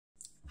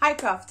Hi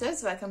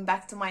crafters, welcome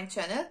back to my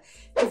channel.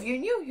 If you're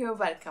new here,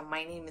 welcome.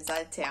 My name is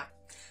Altea.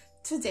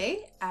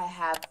 Today I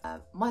have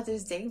a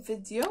Mother's Day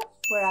video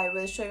where I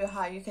will show you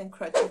how you can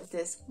crochet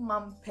this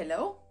mom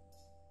pillow,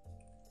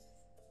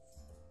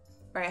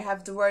 where I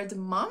have the word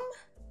mom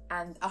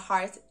and a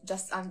heart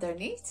just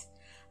underneath,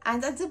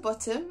 and at the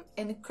bottom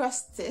in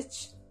cross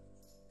stitch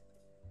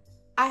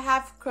I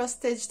have cross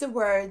stitched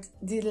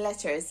the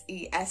letters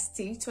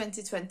EST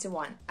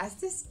 2021, as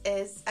this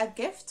is a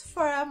gift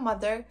for a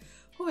mother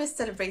who is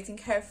celebrating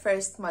her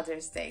first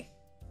Mother's Day.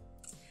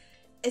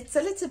 It's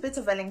a little bit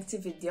of a lengthy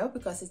video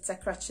because it's a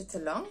crochet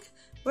along,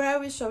 where I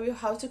will show you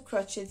how to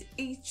crochet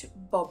each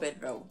bobble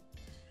row.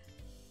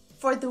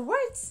 For the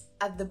words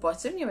at the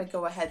bottom, you may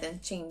go ahead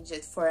and change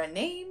it for a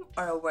name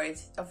or a word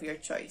of your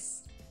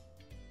choice.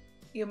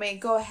 You may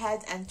go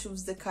ahead and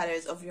choose the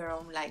colors of your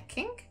own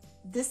liking.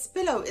 This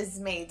pillow is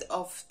made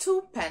of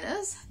two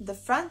panels, the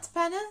front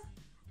panel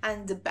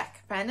and the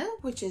back panel,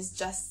 which is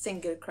just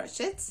single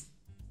crochets,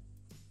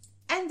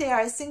 and they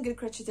are single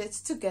crocheted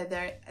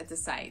together at the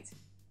side.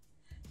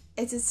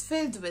 It is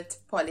filled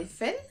with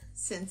polyfill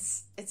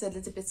since it's a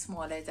little bit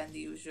smaller than the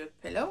usual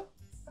pillow.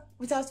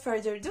 Without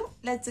further ado,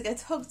 let's get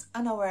hooked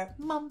on our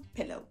mom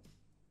pillow.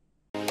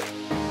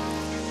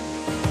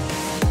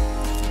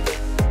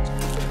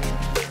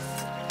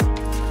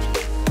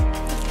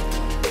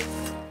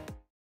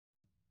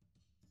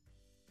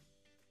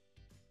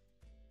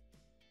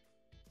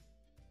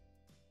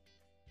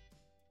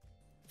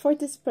 For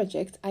this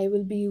project, I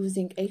will be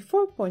using a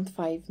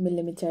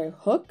 4.5mm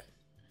hook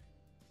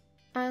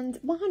and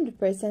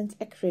 100%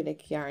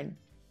 acrylic yarn.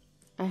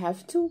 I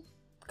have two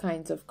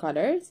kinds of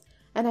colors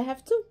and I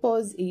have two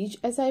bows each,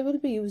 as I will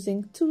be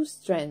using two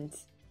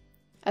strands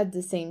at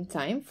the same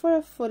time for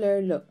a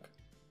fuller look.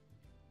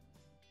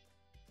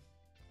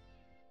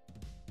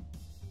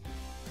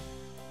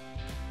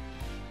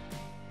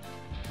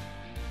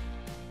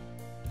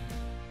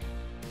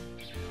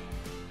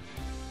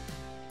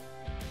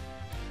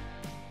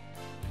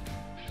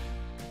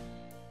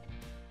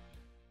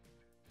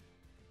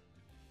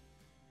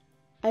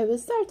 I will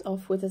start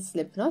off with a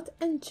slip knot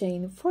and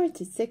chain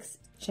 46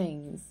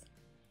 chains.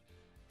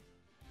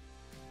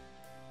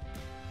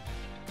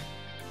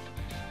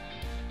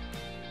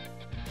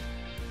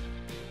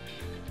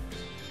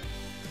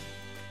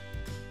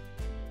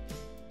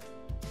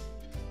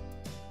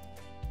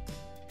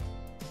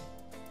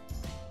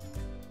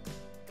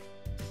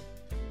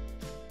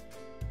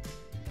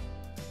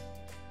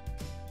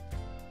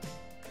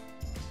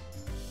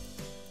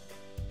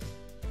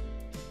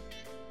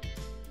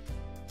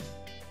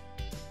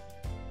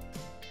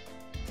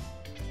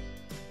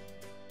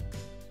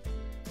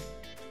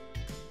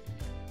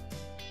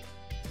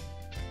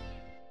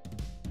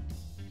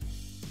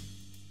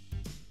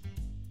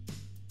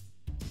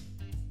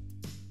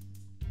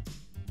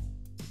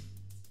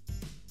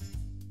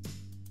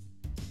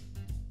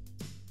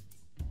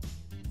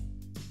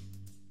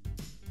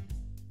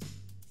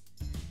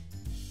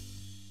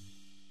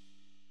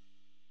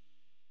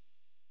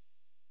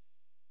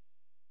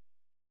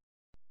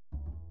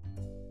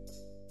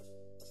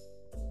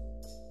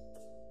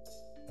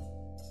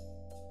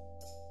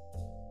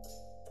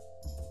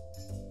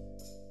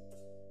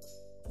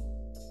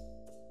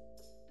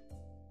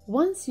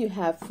 Once you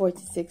have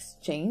 46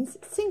 chains,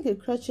 single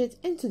crochet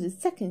into the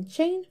second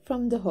chain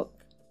from the hook.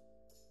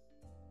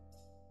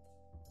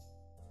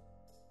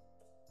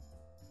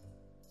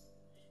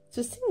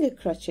 To single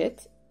crochet,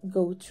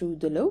 go through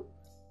the loop,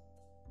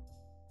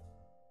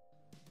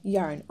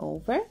 yarn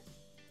over,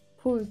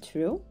 pull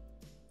through,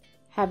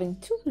 having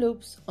two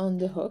loops on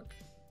the hook,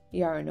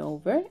 yarn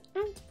over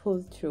and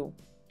pull through.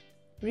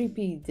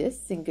 Repeat this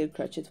single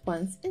crochet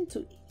once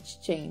into each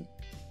chain.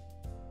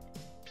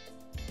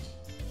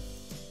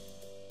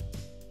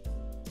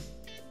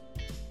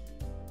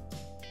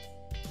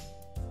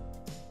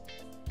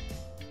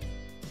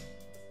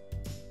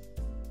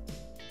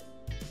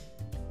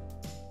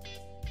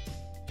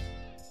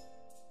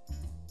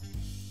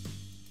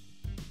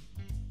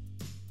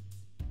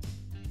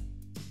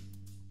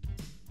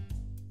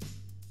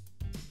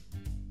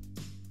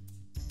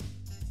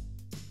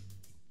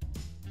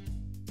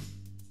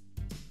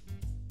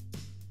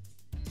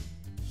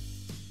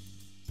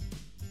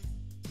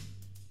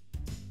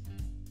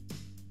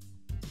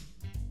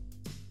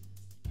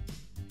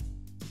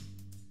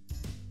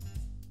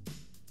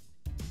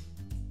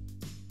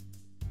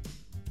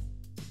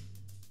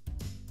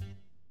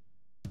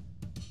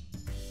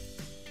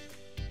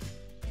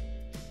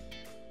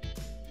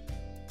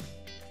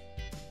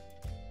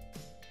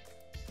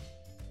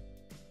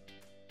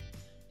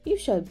 You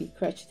shall be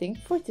crocheting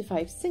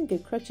 45 single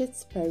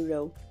crochets per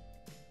row.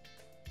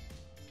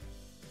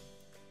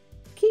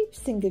 Keep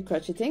single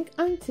crocheting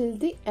until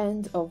the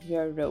end of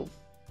your row.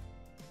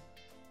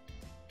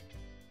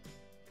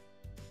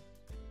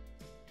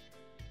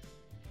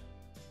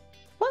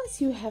 Once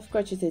you have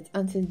crocheted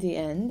until the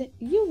end,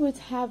 you would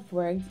have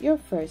worked your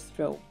first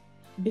row.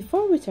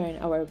 Before we turn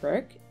our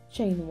work,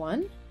 chain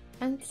 1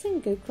 and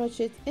single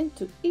crochet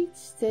into each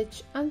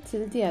stitch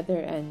until the other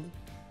end.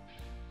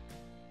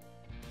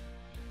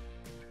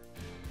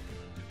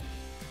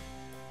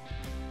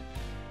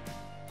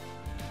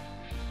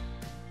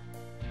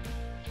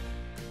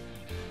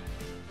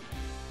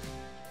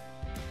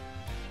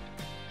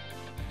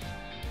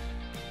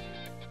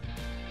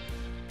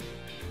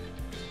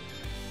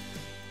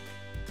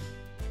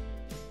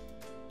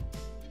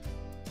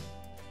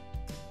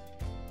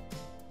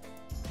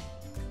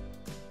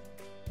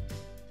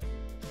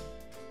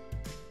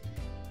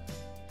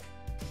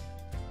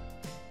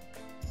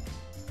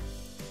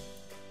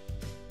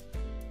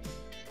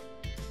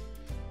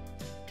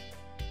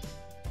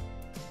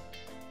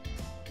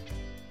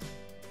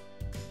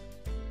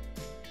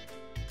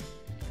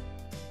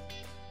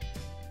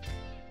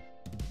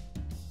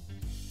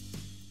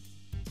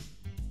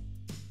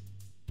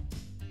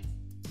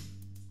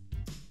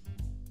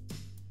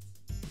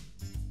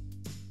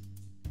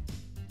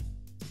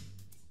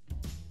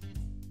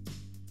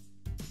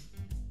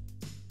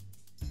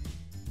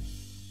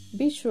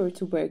 be sure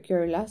to work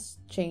your last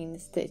chain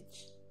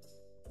stitch.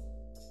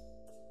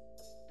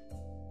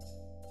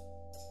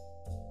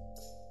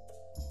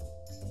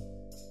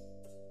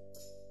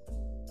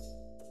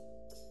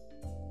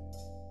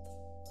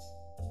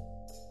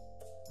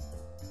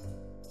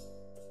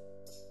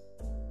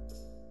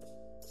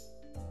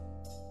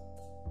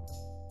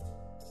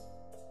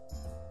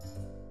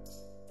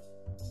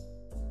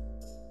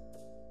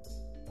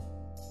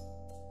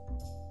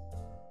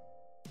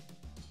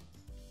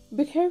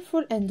 Be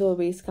careful and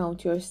always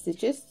count your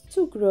stitches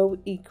to grow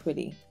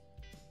equally.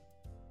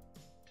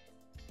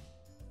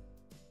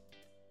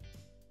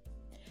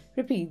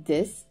 Repeat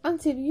this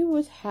until you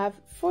would have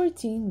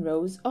 14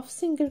 rows of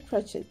single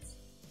crochets.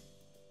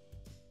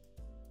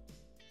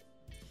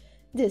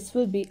 This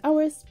will be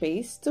our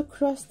space to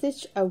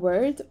cross-stitch a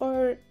word,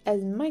 or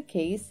as in my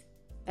case,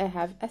 I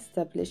have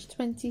established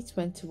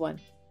 2021.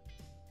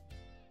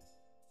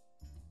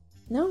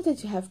 Now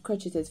that you have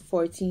crocheted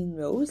 14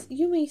 rows,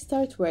 you may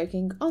start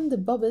working on the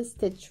bubble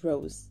stitch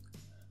rows.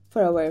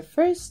 For our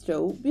first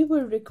row, we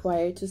will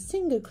require to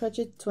single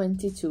crochet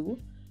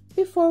 22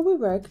 before we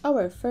work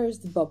our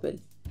first bubble.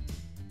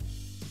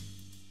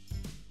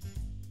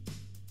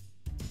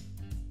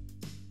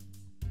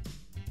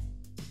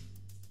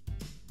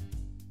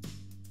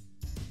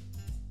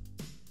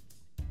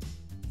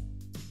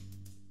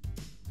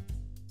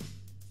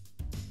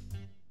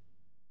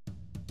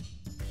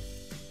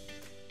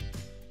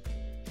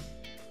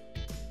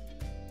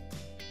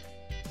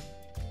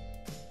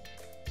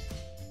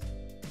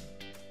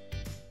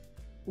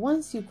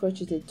 Once you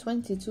crocheted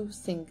 22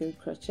 single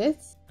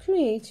crochets,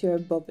 create your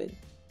bubble.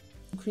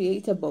 To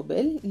create a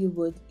bubble, you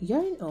would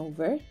yarn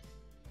over,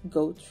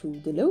 go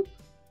through the loop,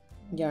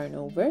 yarn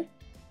over,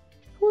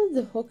 pull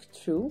the hook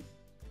through,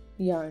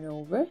 yarn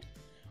over,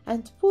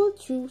 and pull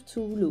through 2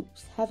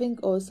 loops, having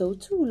also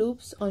 2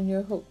 loops on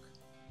your hook.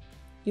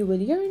 You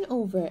will yarn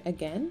over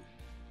again,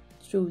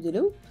 through the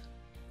loop,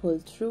 pull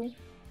through,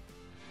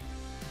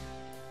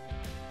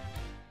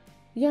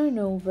 yarn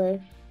over,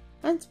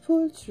 and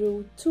pull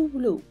through 2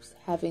 loops,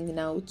 having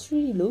now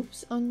 3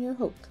 loops on your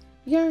hook.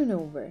 Yarn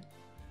over,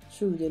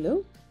 through the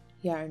loop,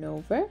 yarn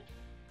over,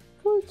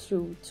 pull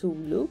through 2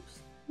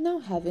 loops, now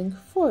having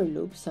 4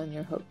 loops on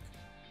your hook.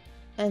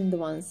 And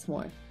once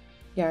more,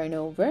 yarn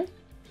over,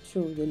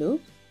 through the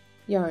loop,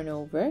 yarn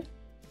over,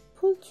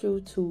 pull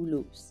through 2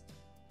 loops,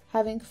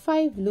 having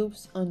 5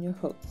 loops on your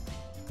hook.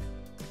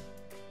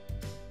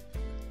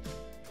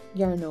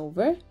 Yarn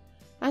over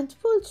and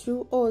pull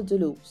through all the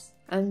loops.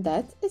 And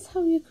that is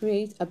how you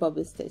create a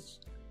bubble stitch.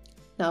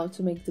 Now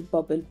to make the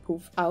bubble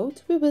poof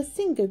out, we will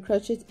single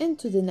crochet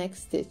into the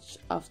next stitch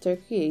after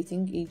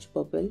creating each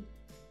bubble.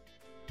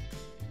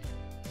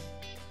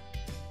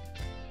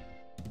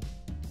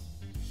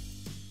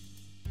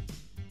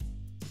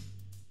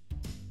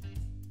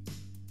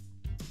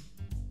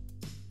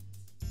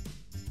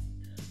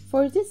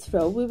 For this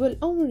row, we will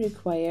only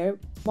require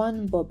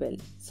 1 bubble,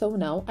 so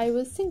now I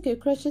will single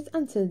crochet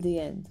until the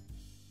end.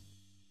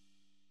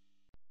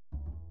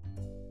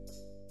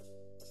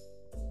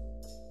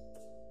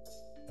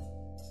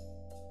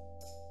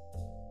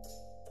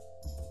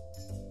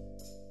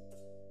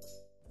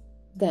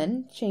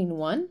 Then chain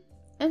 1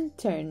 and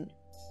turn.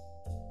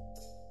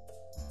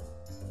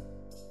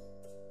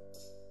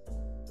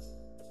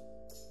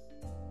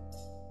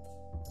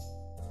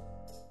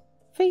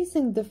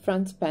 Facing the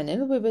front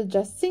panel, we will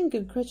just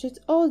single crochet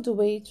all the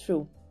way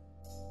through.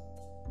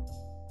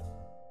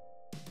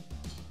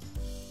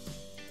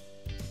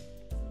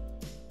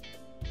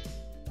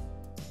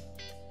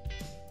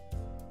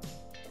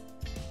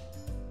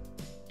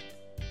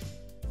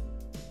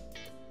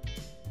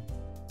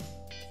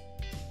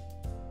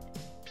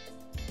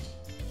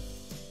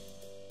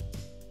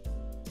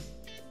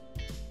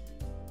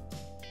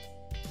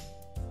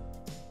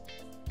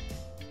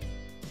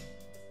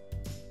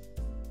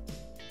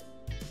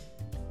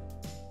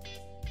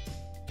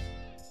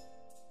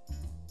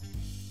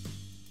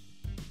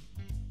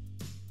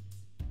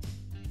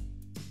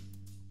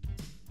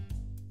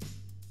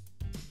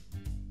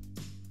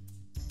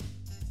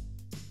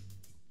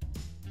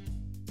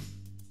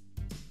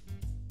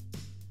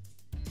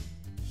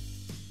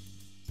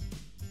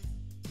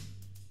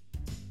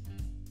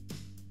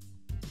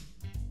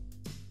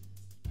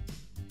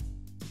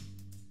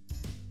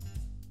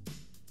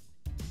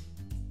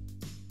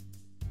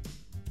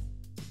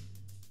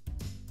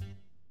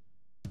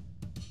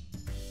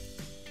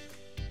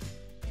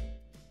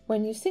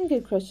 When you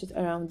single crochet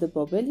around the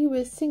bubble, you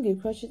will single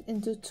crochet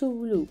into 2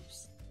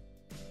 loops.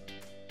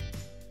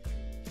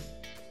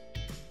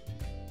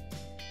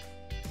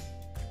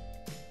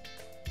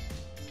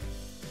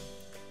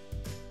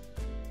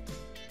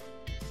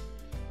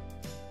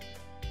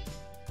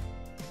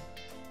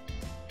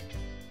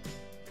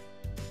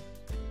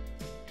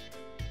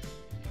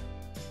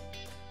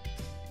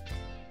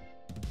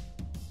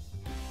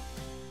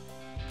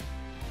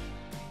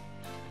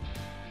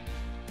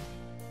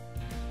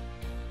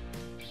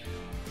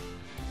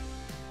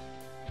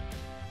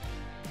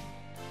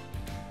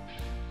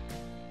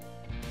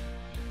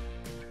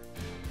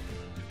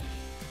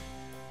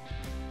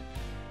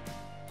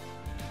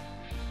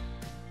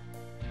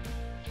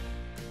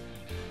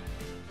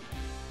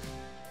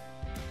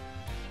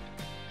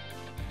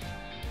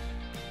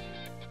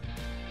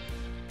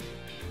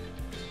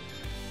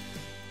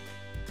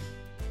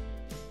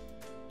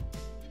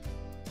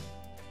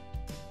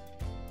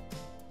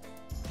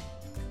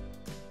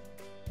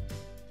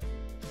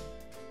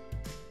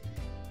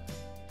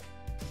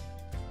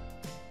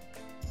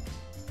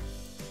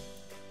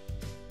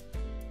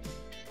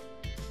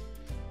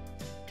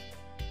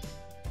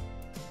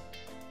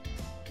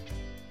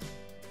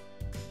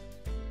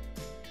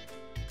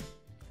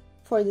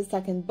 For the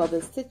second bubble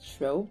stitch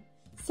row,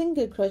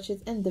 single crochet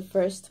in the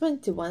first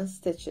 21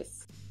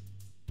 stitches.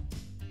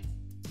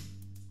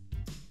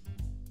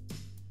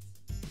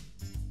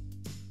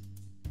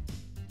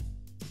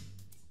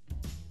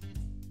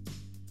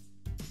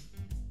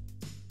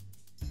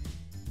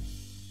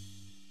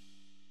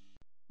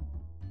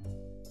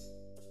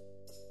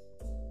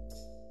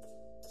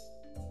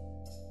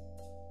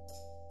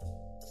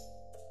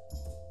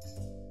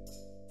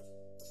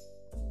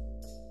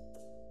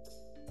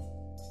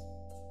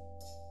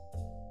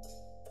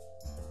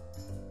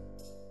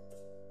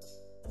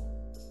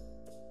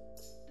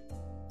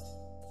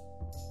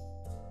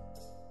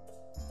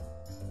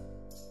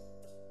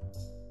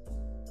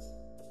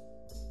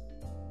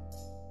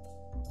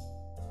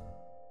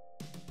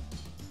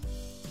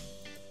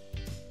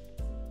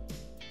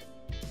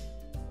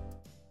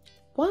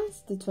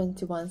 Once the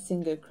 21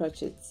 single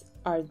crochets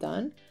are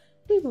done,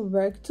 we will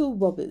work 2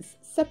 bubbles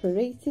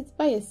separated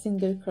by a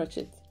single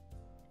crochet.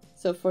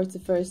 So for the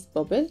first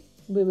bubble,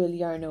 we will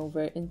yarn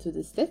over into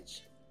the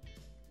stitch,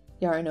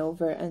 yarn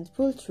over and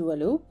pull through a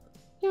loop,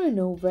 yarn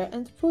over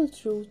and pull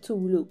through 2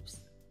 loops,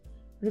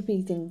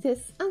 repeating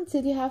this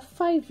until you have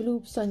 5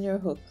 loops on your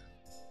hook.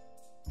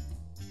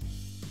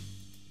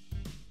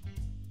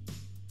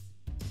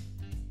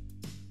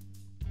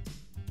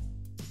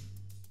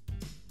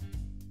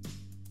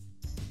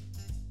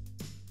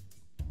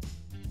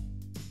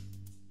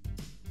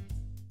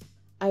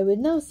 I will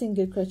now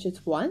single crochet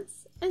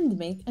once and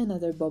make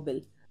another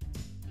bubble.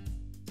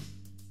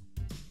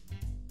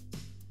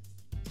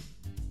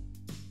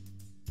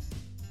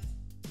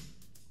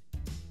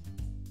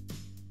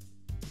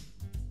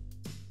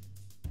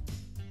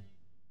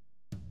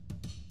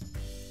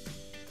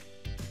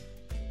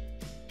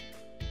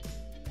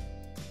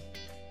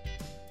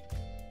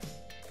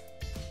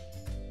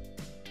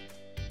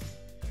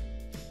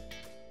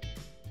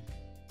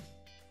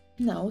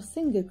 Now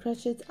single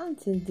crochet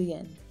until the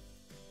end.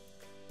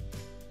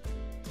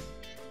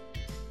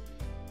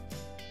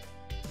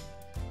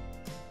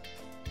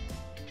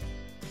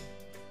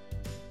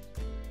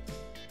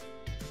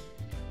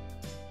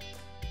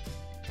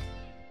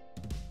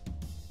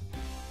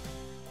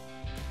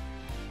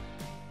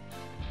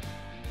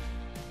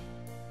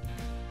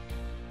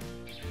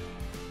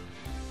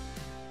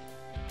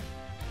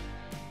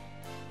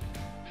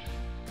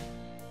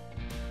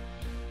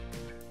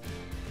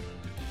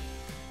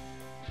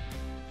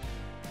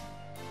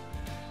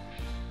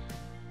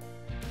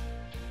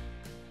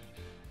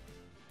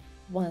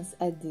 Once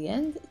at the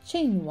end,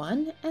 chain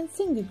 1 and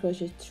single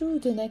crochet through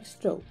the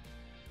next row,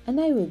 and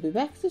I will be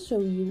back to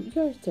show you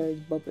your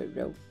third bubble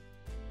row.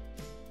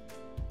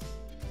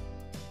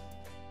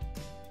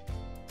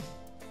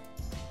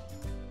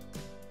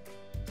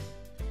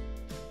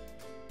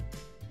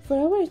 For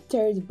our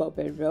third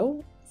bubble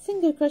row,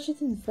 single crochet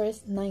in the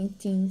first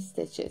 19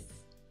 stitches.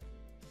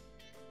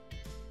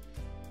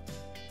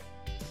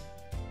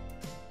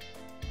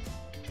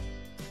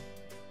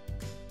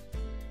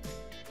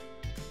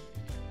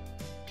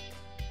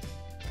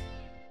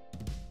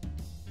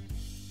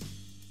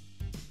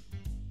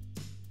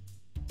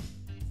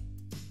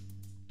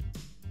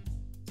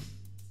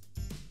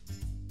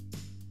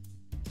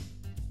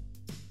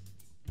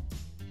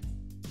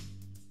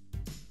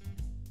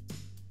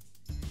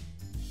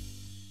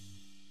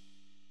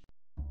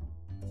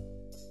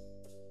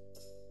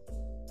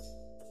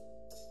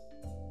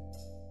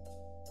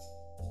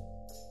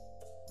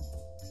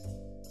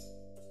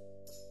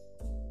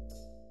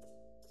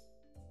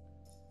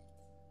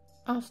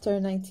 After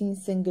 19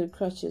 single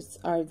crochets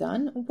are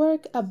done,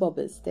 work a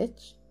bubble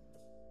stitch.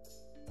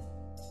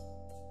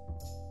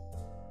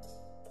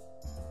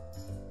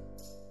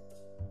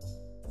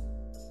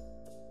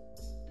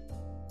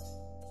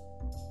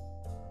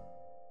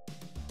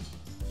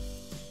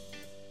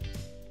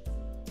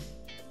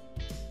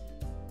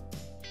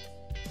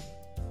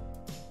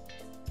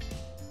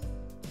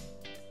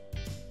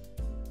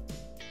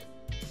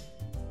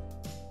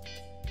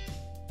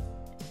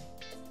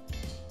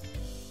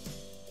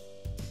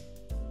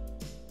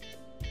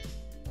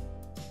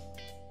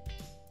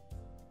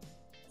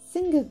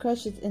 Single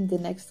crochet in the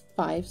next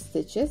 5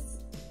 stitches.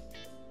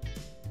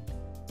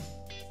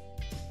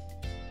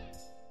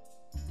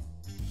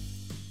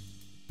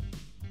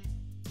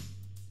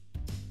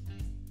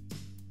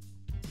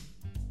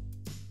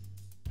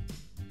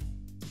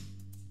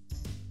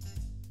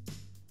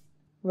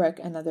 Work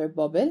another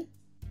bubble.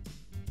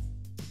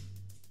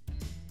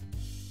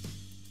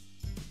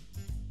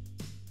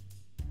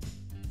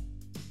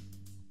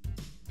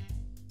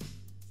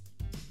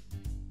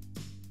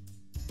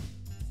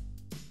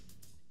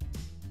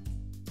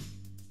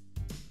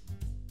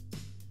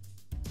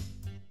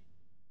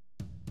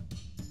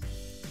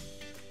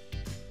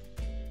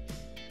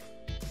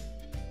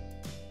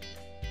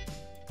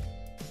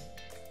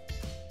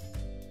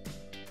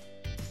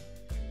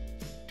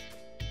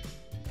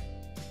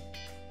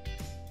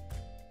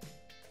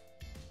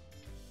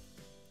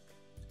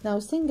 Now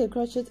single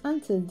crochet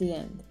until the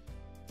end.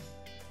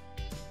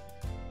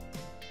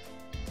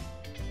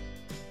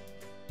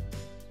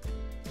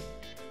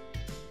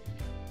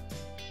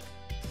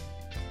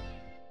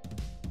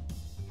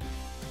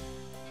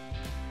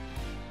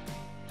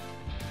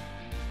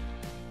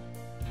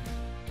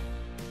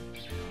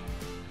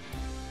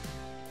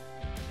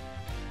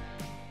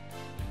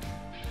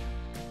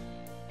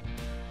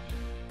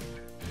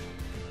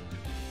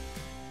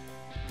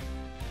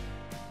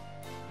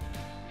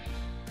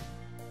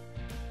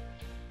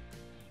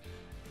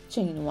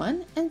 chain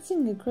 1 and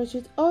single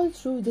crochet all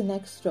through the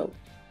next row.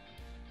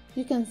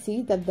 You can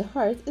see that the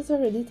heart is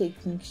already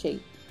taking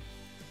shape.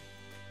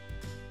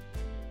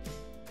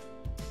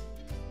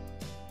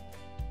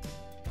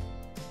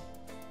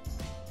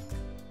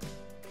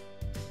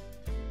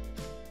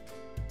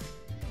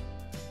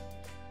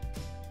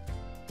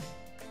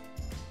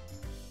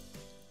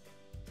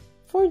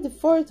 For the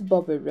fourth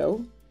bobble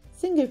row,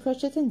 single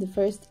crochet in the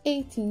first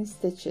 18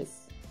 stitches.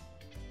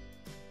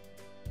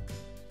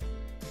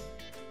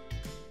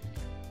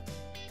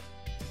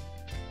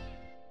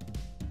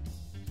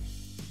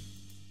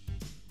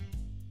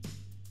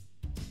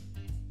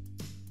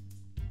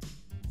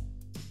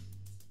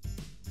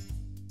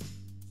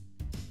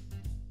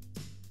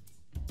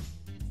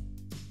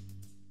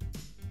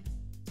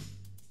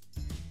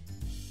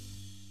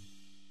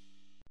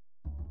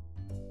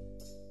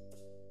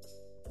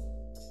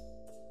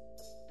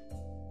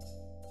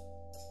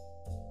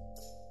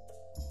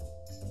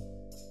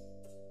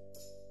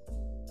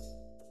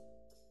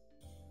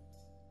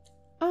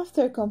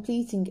 After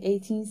completing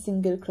 18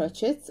 single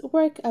crochets,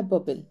 work a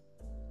bobble.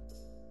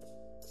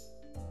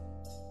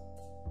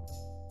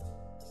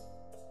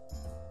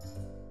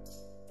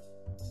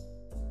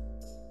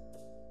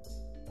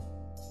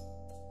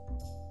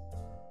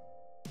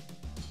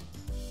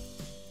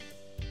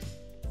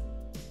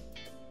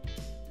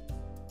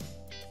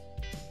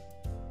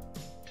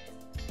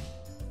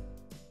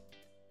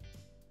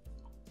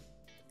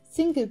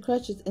 Single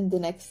crochet in the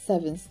next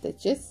 7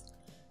 stitches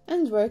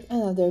and work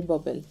another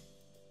bobble.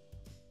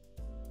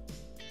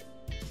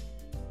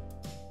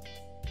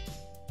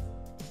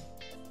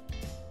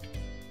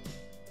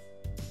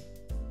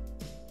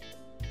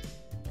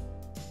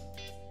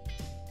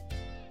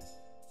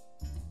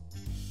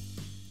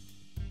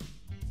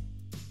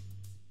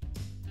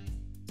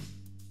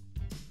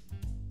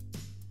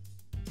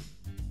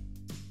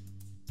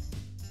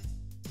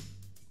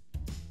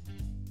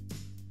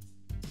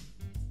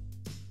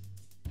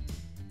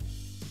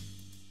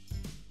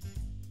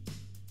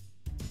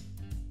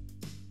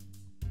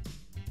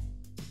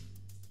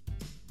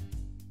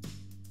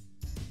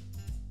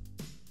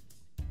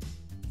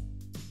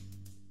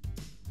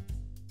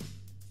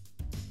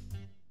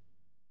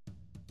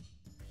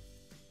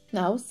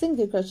 Now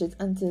single crochet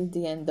until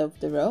the end of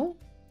the row,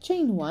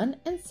 chain 1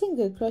 and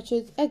single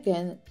crochet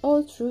again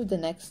all through the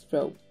next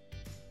row.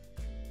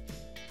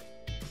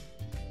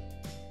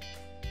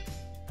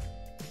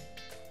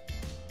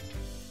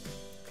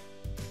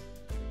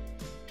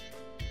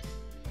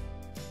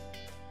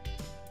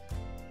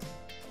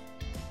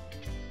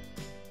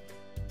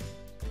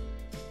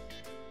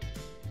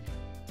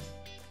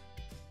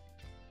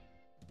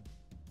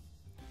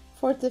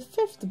 For the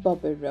fifth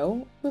bobble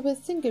row, we will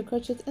single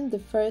crochet in the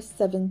first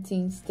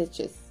 17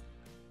 stitches.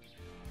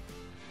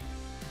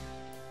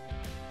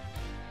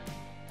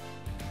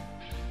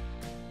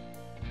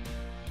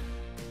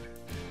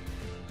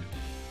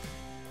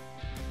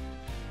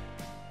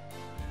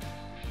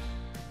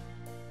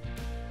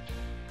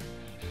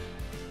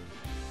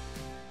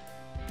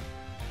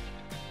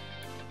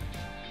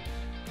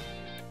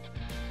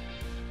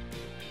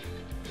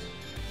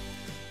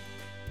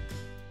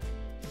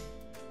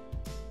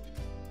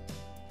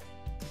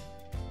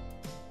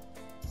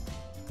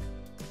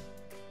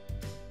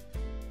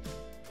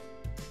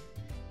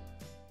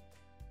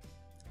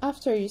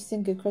 After you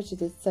single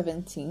crocheted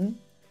 17,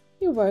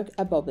 you work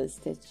a bobble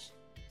stitch.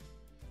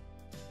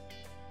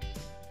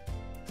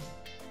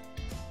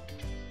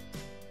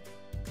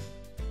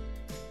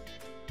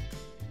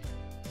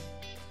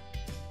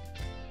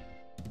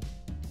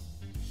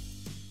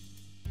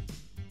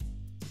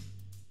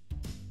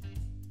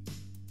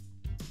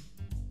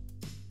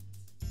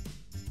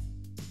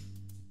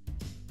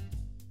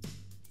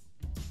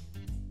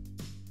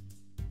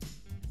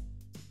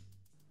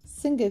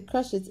 Single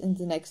crochet in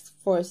the next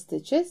 4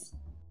 stitches,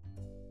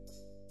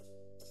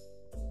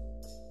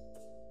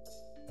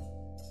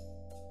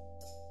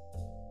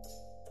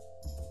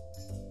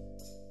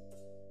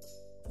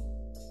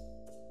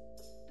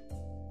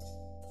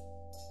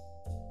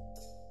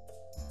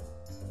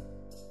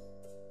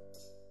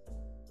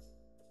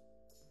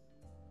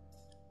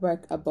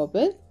 work a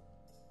bobble,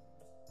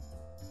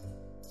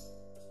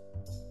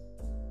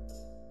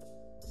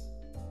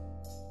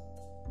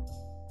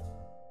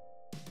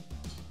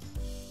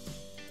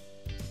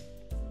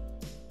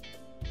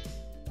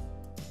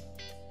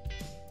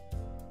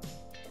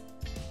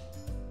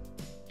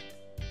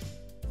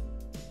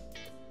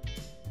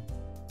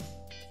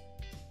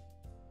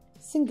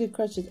 single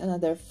crochet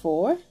another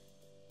 4,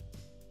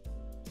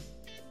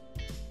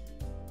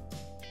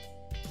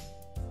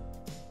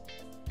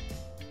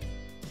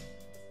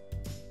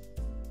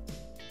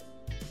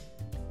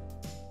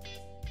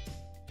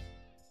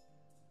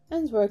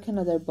 and work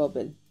another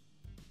bobble.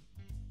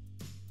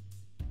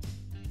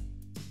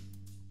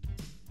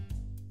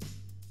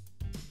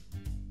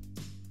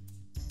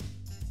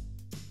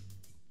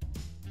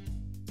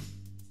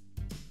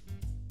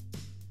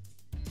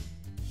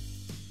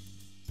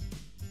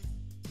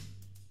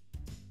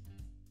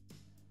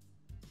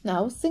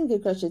 Now single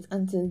crochet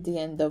until the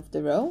end of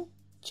the row,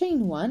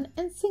 chain 1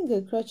 and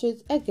single crochet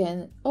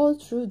again all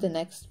through the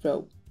next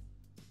row.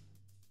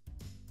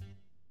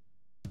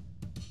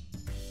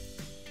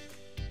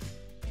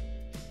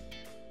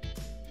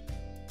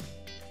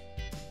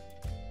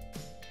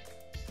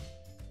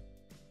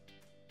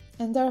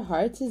 And our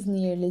heart is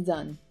nearly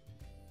done.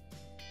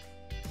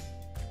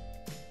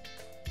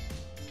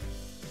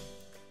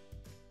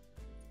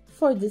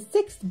 For the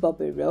 6th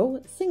bobble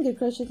row, single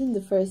crochet in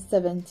the first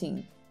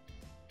 17.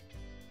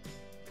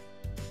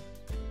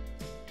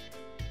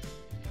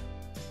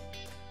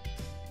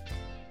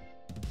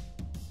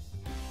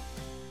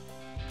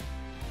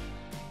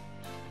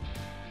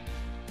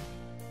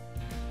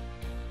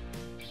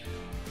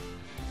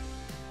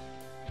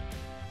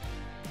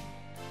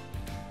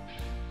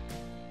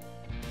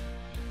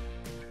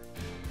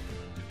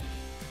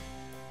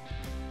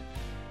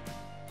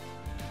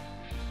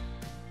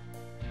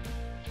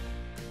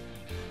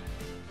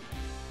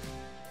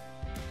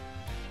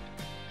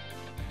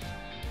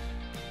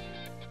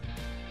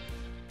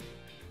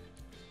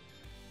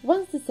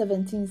 Once the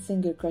 17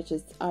 single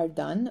crochets are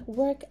done,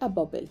 work a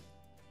bobble.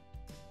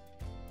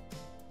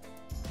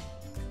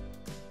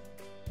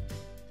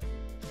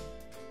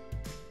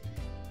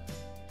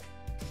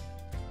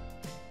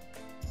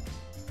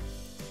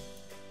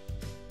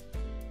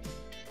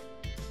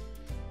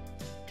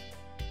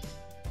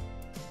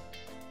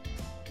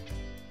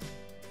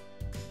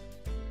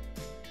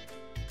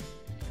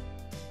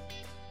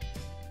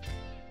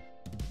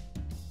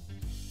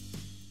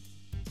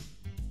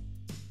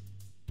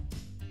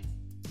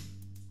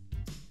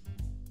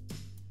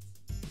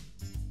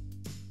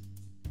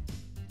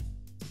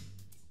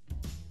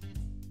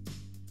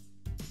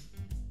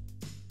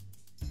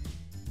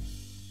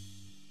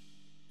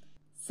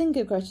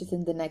 Single crochet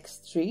in the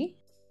next 3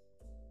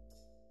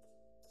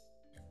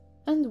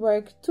 and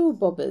work 2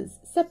 bobbles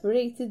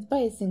separated by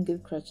a single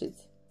crochet.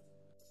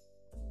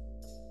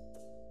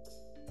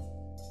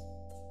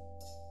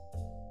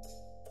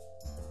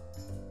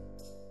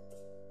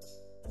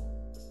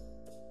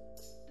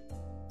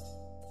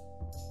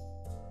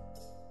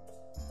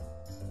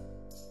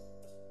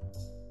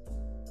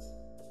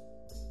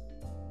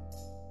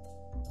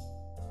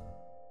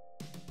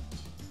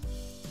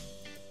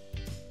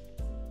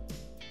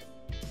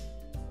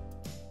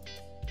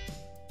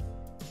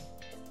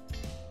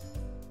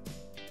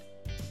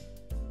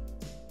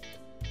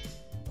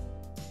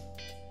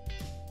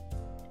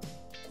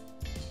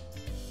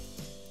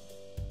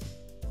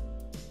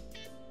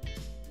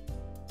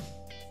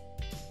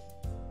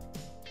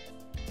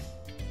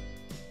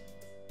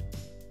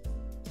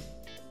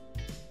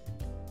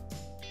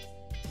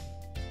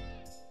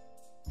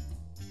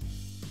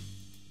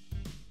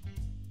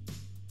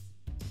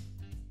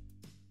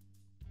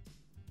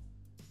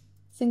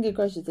 Single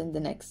crochet in the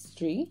next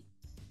 3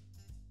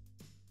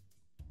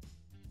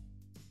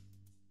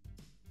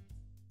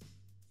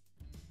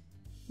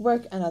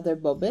 work another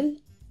bobble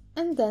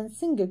and then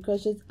single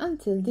crochet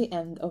until the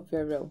end of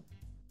your row.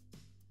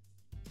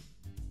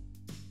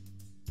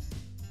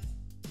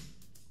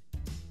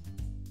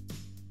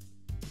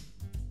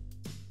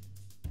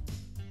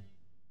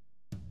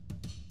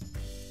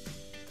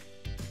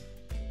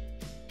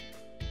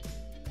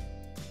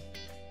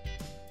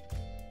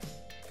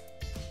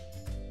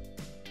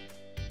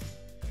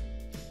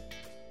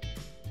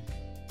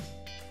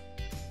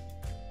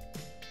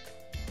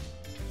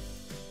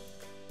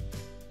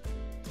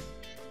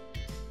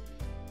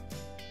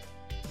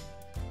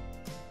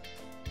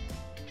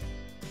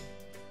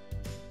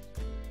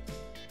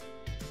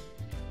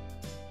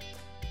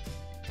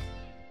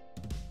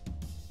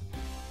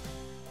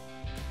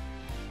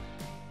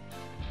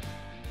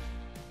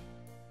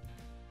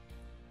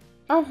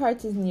 Our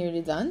heart is nearly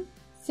done.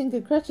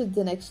 Single crochet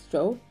the next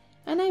row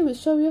and I will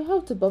show you how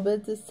to bobble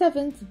the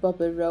 7th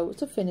bobble row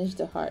to finish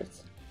the heart.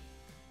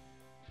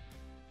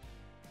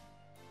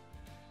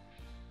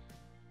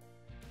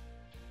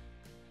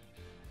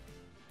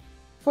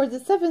 For the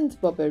 7th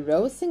bobble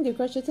row, single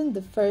crochet in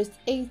the first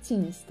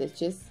 18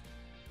 stitches.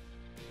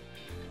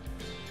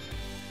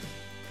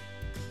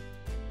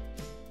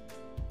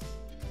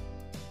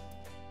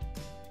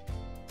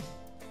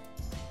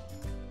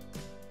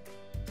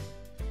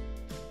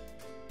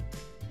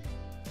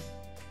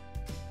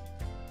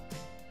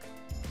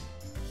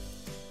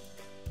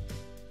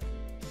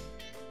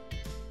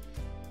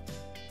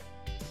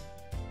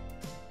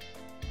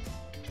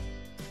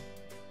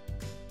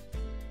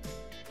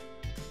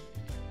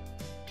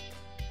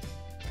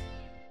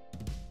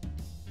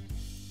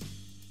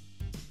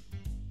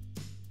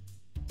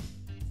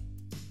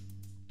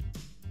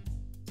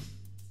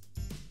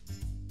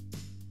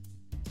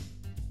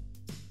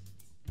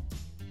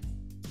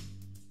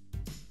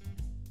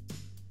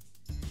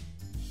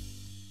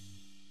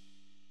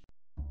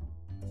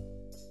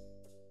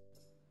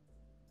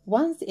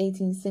 Once the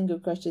 18 single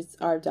crochets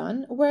are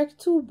done, work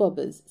 2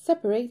 bobbles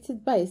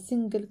separated by a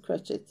single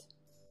crochet.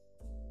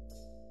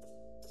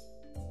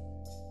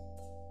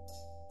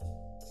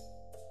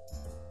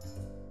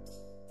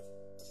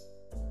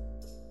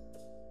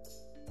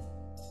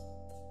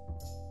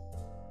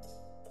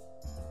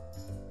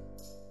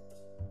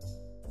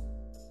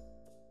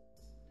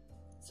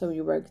 So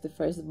you work the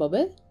first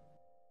bubble,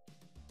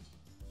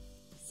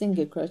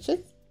 single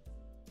crochet,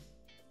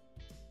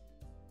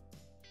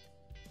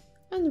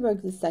 and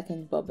work the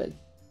second bubble.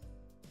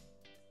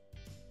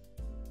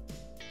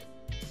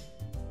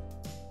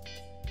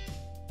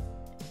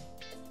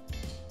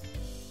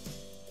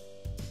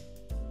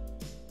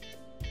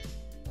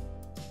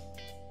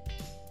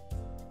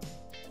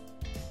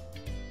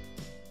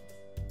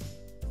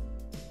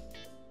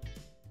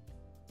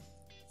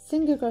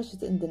 Single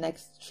crochet in the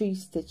next 3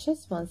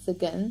 stitches once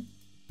again.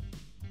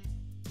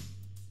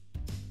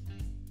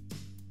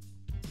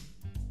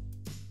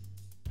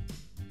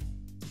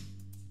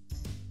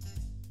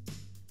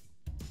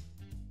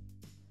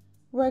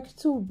 Work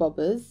 2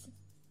 bubbles.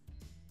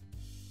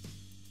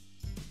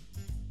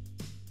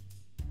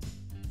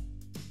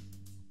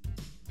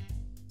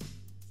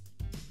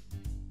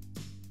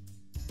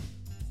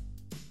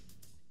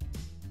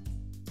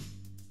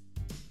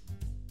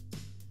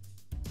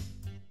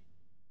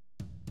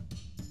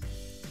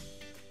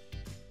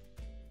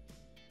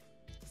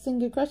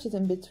 Single crochet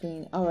in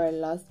between our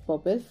last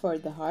bubble for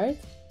the heart.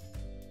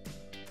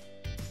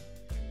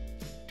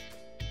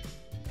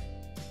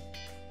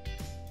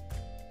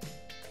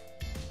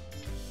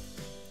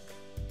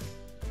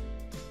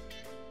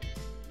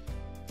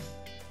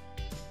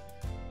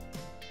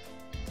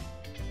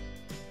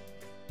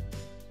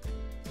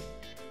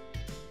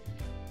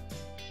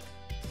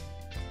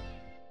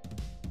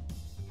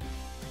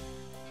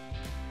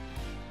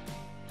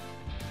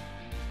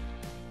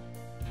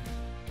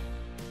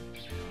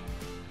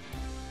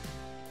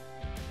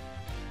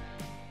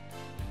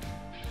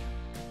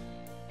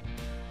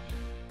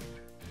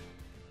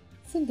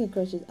 Single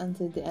crochet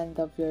until the end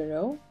of your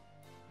row,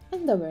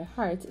 and our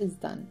heart is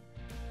done.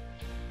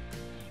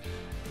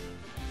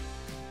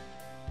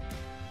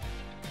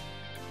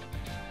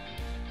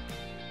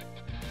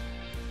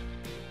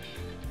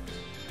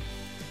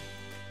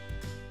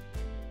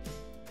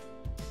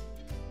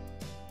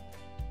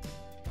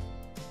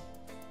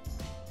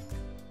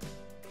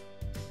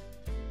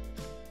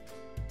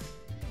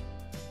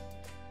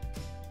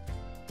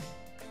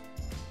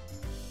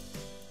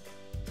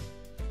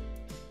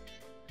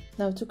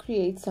 Now to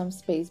create some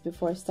space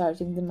before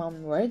starting the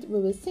mom word, we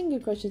will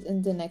single crochet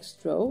in the next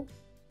row,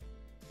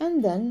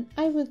 and then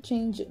I will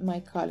change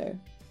my color.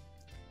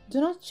 Do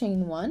not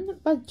chain one,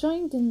 but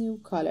join the new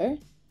color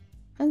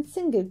and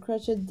single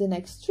crochet the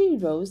next 3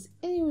 rows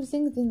in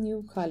using the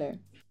new color.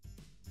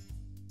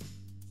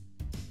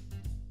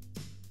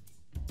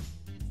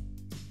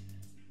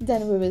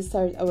 Then we will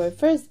start our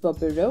first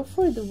bubble row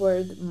for the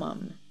word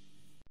mom.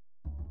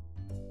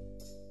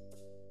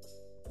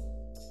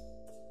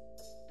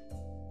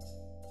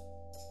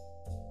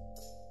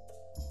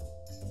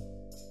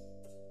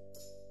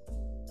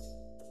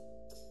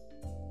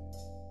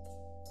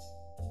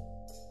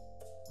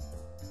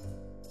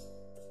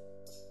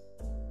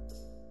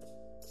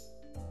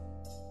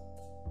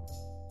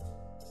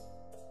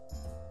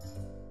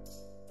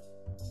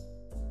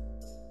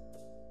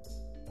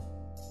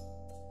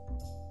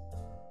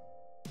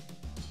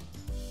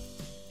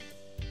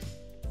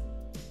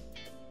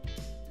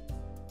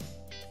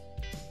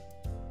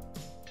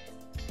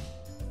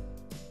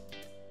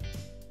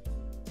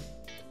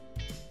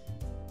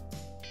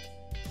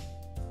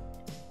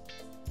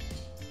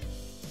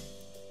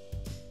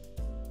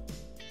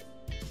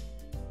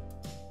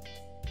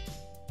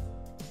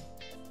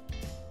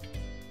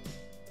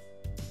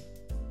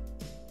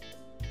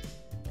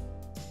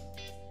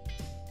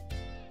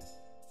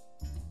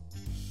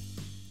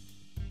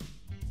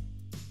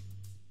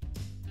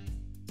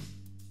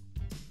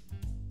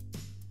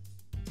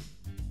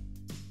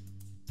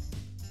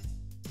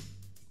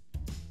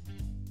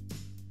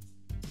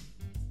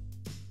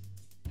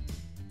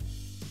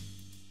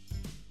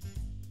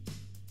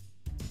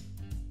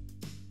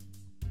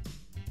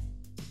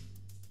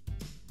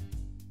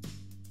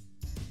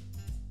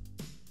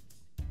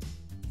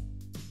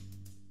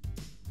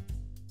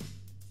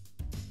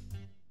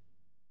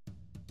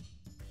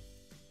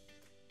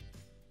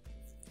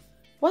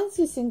 Once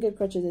you single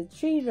crocheted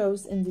 3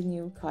 rows in the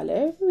new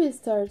color, we will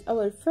start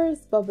our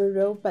first bubble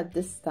row, but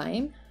this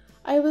time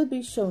I will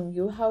be showing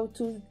you how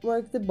to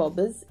work the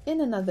bubbles in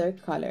another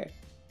color.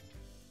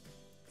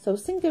 So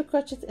single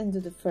crochet into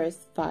the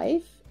first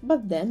 5,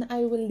 but then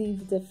I will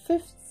leave the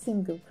 5th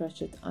single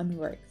crochet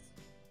unworked.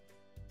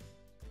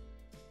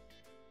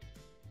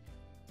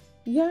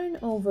 Yarn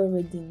over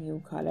with the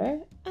new color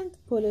and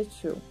pull it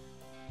through.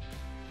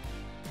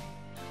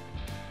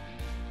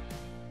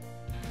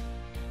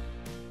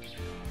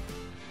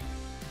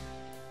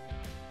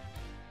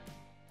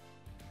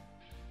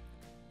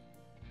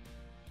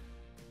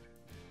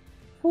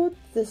 Put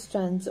the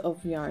strands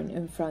of yarn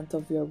in front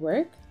of your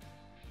work.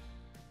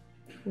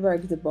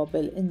 Work the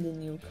bubble in the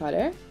new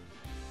color.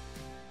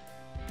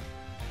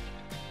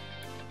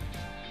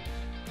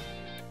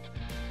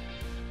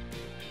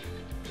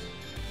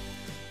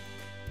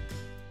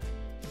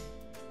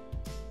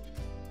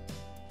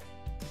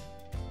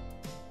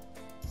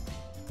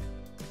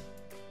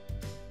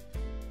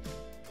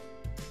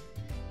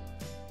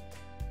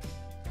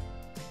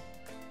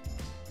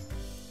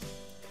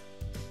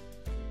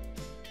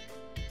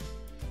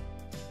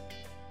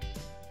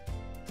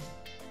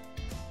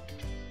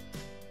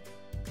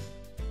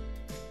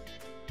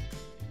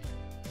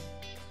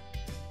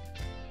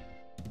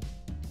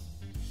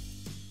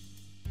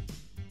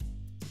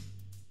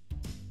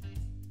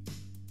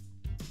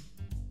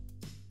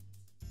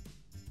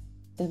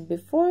 Then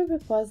before we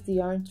pass the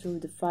yarn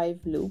through the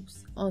 5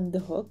 loops on the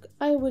hook,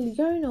 I will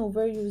yarn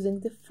over using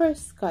the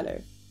first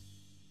color.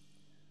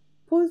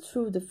 Pull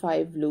through the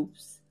 5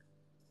 loops,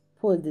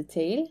 pull the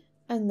tail,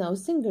 and now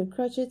single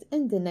crochet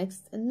in the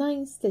next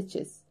 9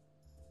 stitches.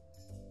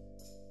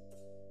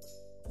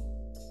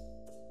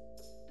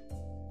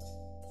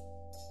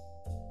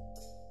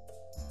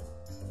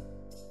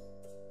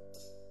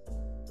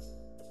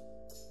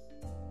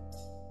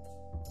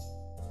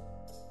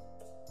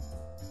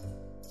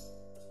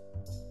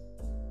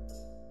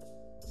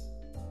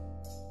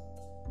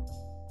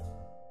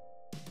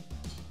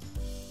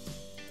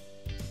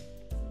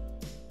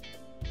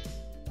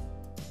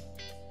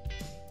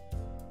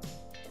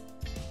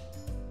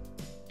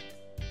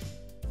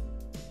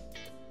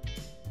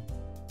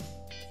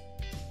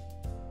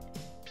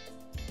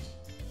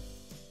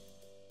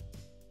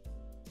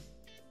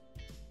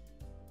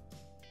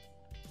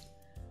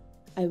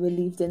 I will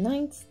leave the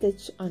 9th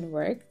stitch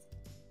unworked,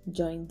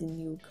 join the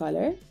new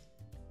color,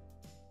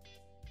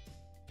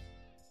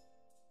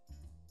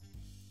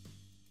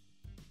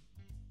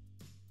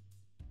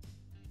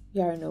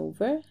 yarn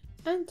over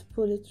and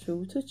pull it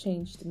through to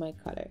change my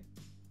color.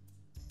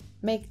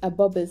 Make a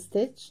bobble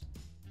stitch,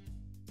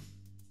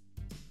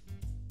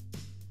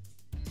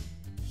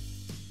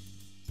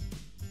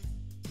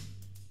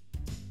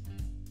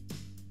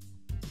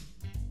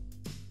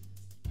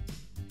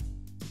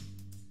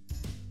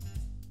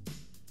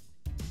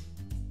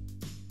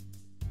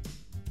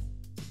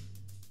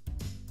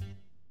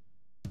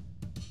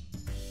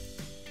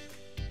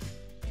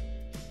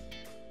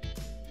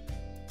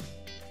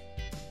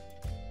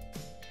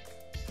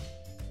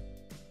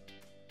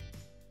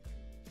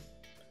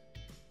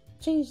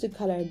 change the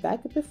color back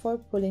before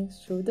pulling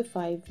through the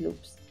 5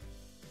 loops.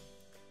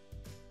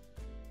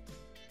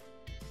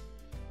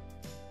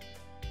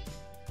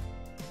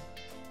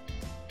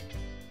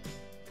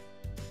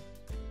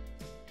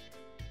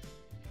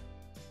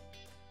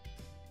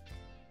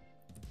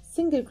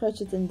 Single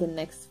crochet in the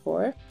next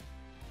 4.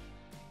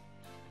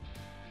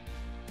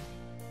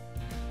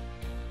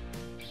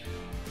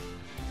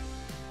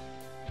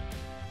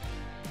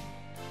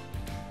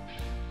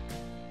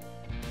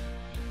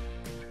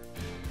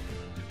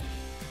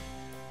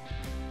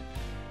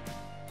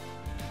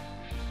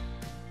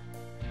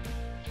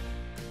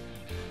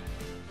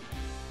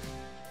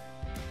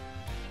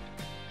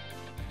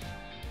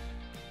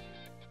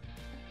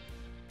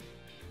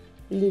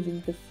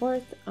 Leaving the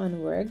 4th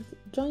unworked,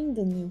 join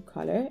the new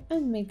color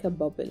and make a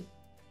bobble.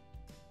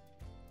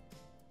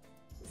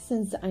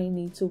 Since I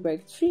need to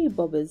work 3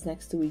 bobbles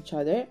next to each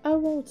other, I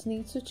won't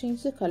need to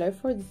change the color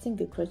for the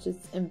single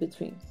crochets in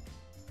between.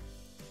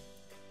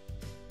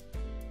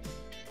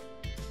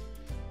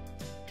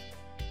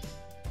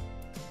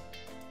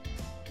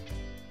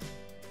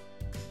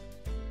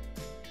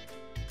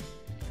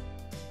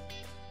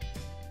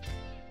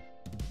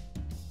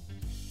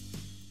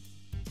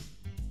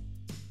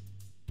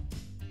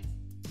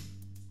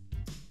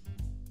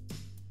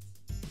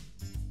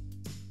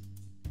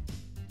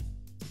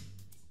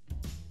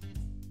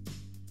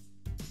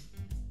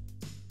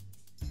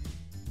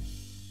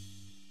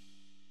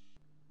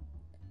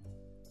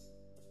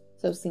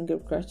 So single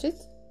crochet,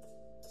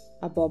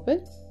 a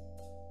bobble,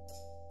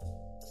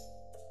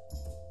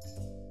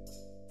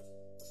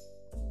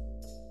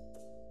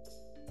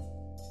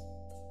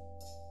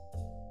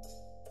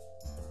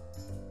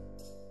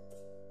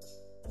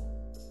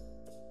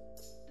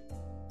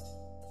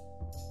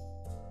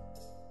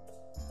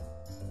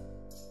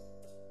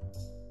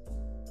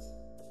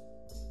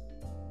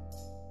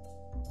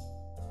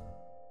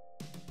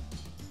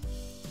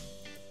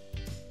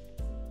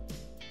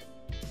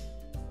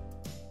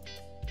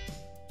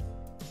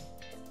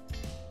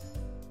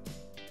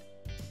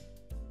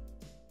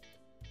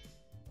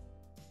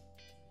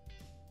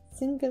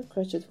 single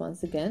crochet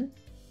once again,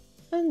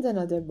 and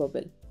another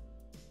bobble.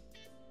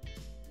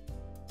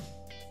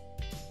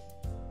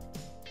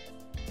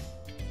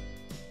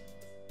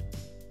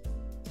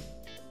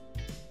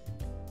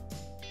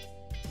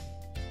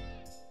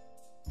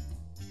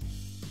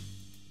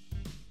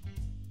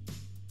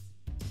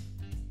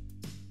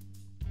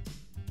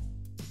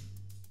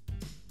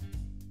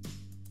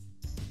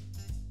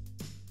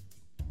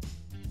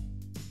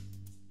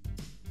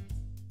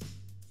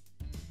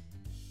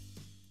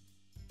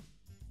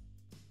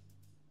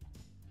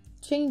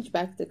 Change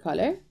back the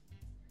color,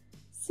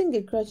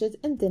 single crochet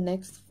in the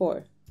next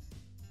 4.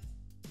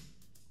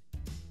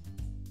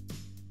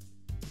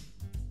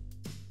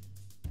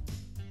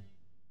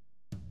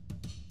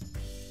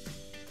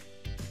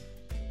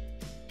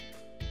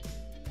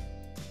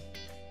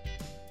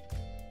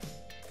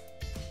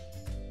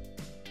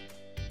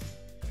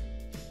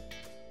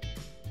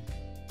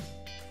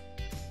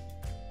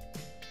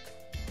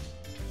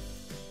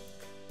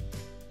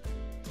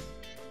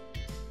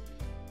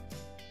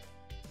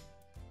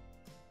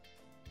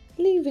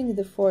 Leaving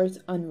the 4th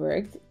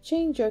unworked,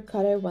 change your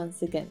color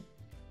once again.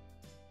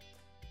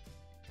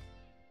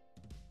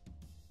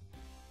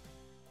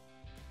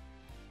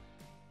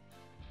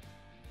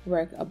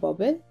 Work a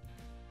bobble,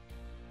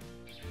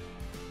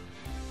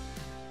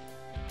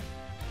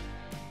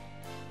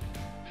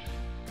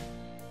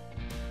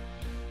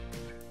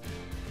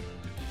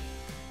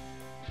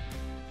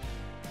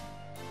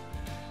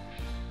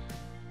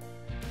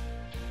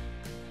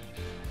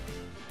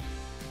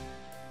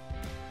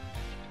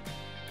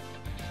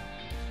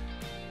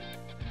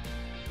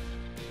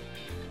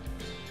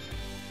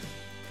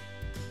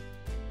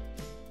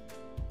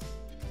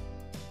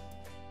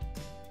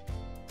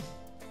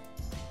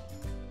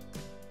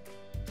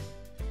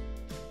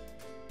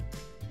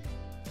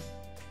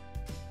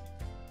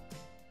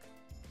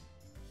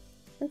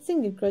 and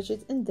single crochet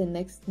in the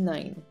next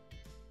 9.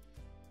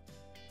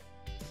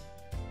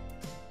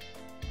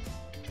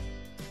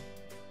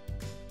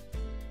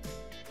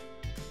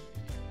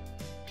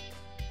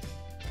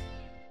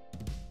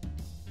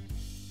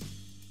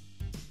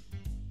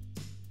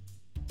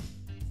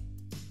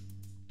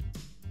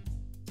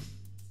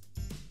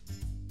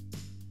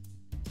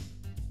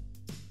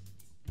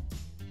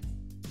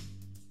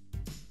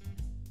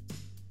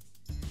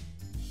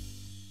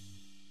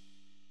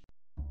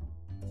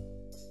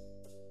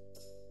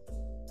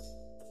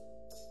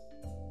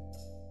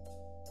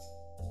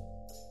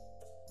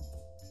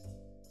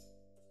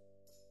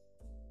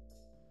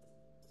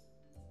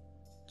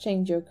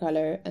 Change your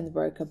color and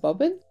work a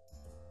bobble.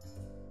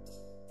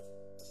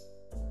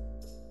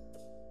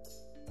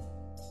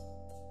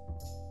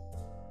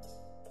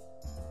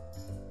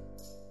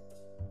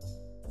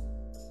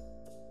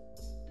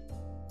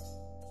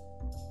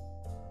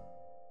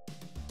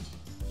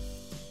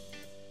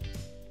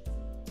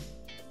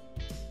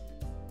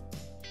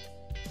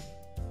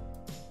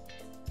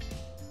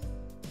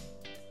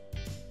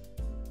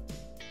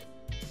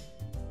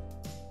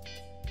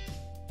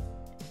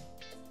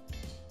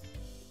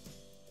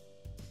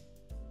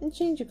 And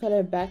change your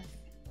color back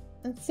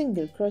and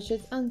single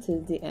crochet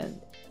until the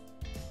end.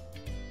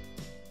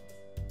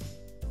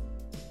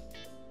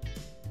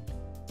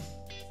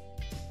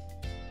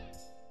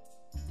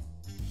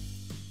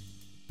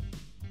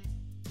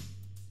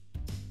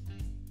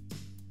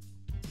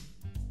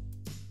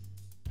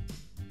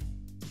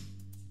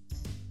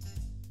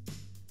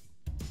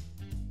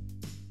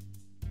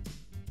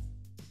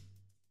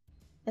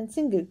 And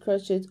single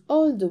crochet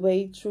all the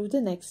way through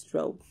the next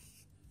row.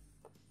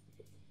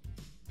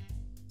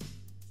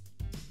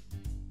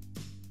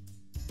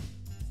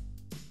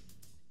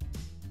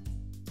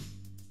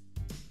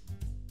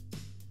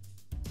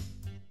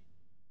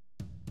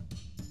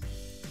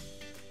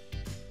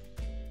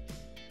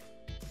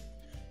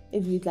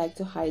 If you'd like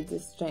to hide the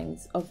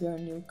strings of your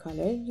new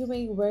color, you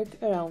may work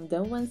around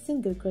them when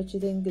single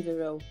crocheting the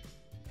row.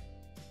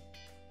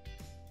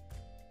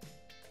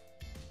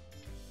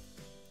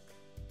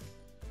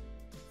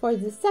 For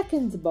the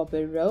second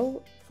bobble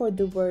row, for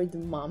the word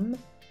mom,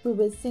 we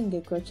will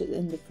single crochet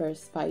in the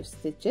first 5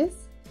 stitches.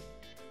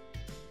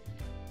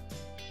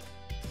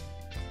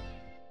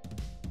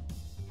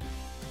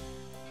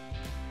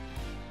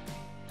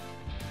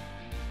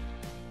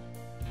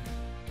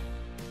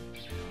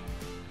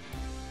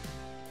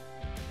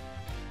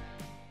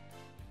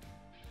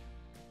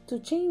 To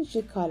change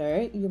the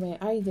color, you may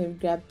either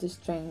grab the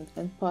string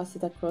and pass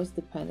it across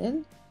the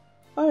panel,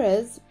 or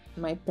else,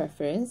 my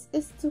preference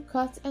is to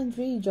cut and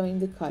rejoin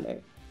the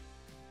color.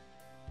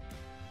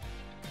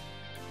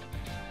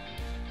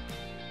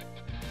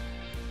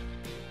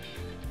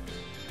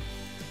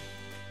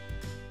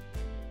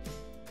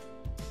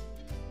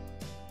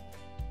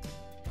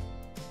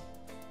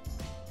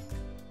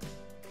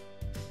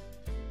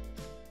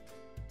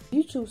 If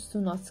you choose to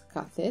not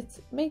cut it,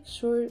 make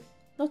sure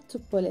not to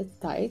pull it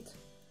tight,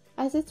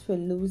 as it will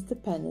lose the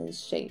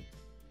panel's shape.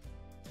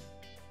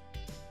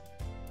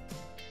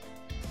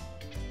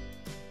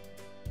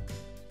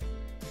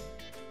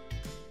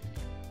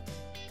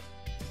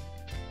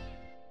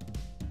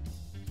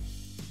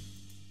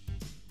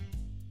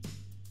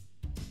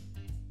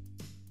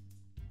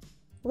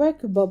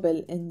 Work a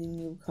bobble in the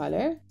new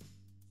color.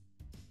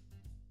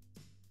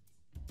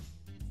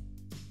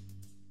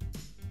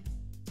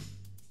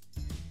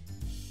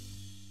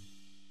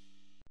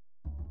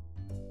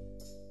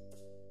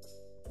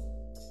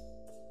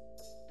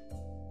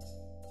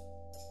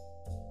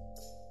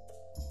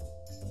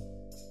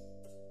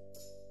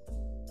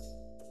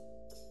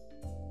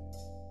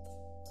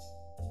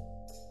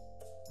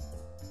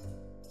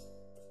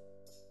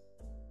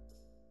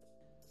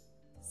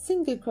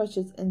 Single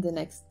crochet in the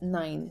next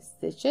 9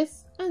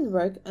 stitches and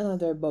work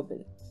another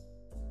bobble.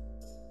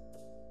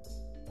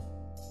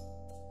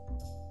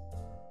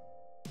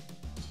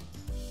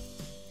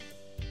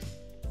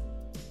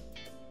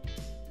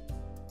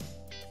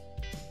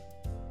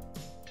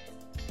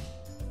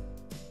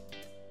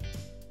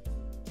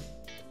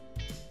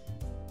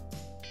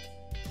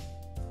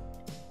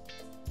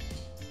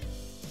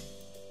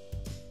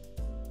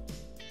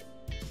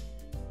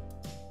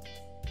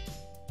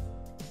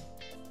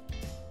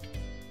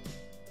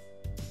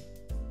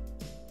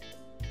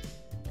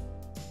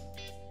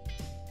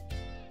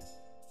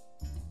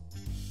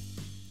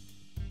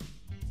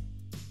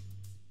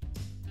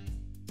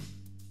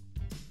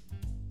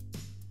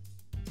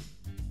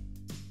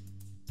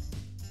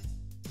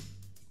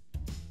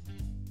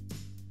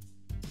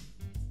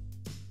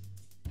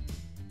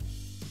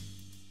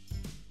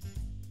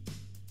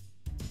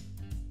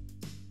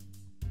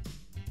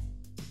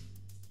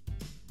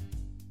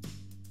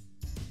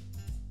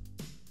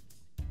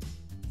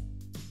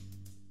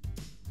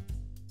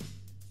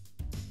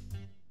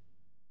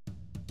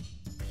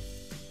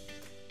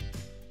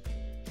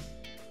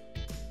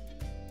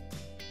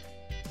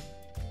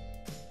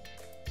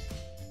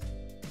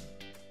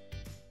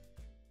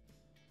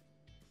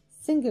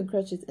 Single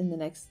crochet in the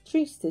next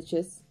 3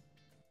 stitches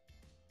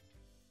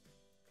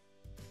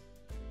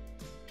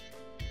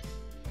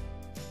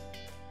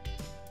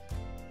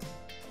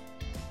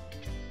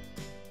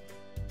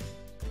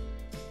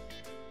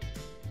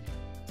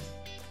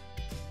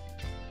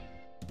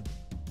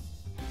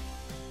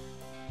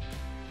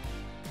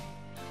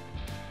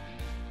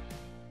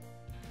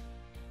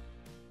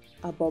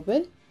a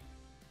bobble,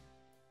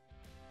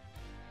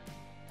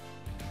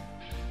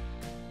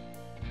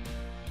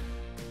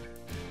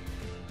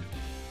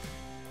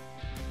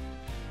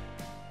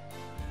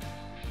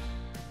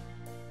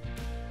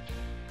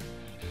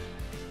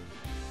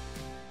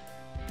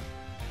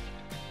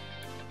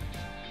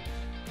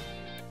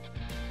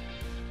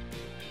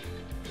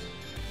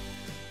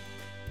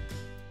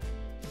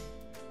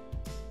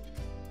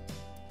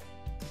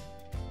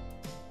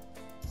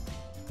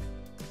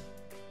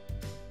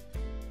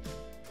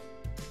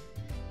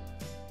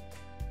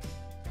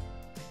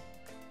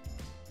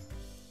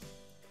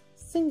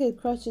 single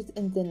crochet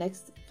in the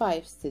next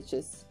 5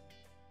 stitches.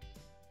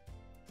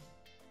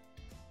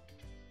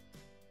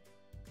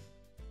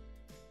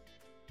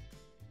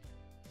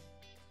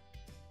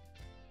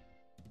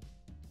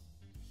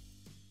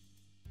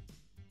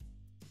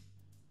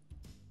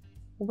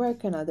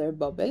 Work another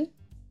bobble,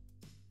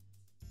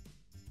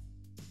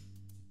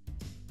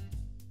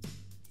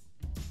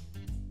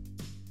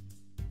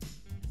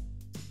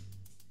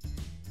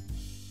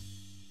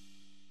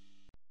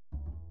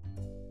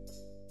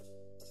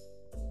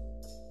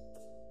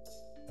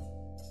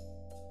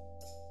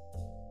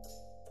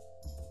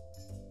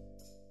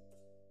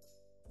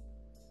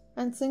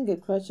 and single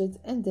crochet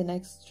in the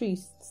next 3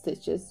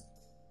 stitches.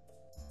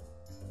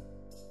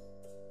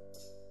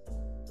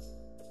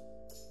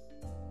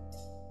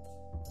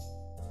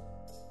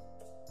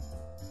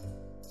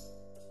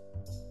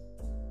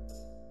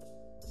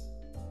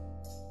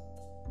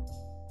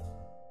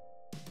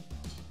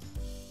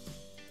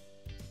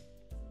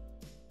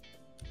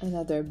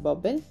 Another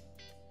bobble,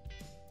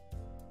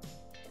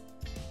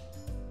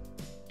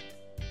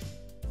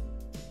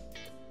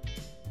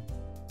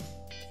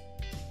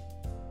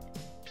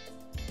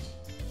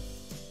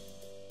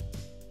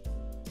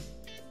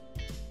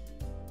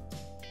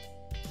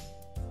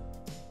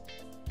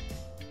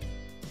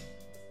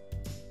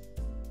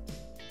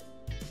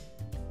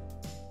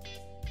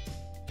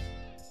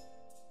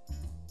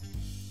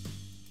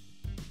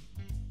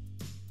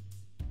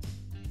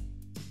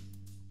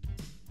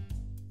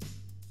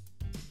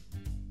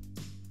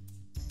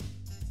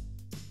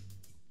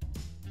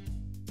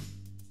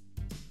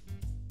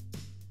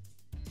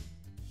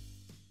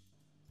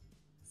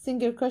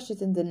 single crochet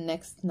in the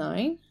next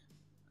 9,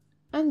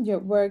 and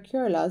work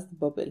your last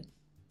bobble.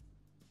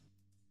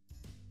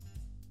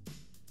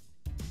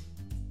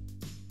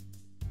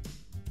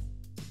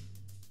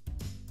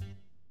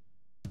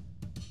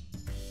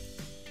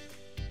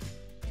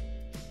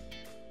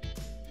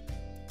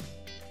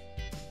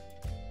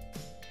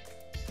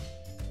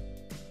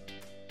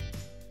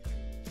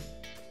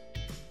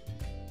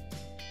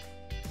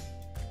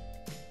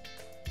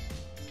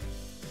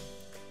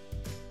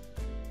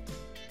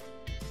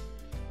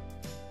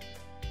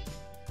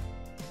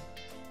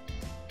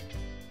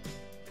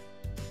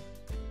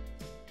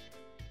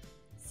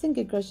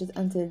 Single crochet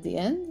until the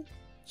end,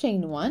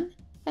 chain 1,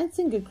 and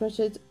single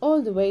crochet all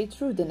the way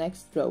through the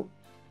next row.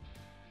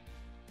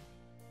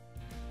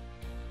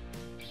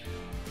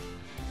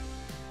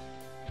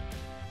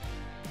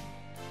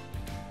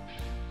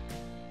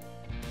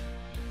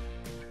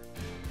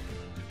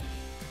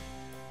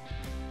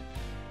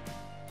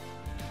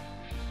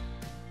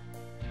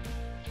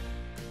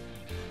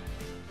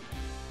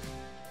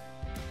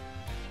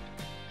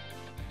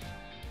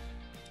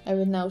 I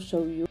will now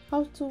show you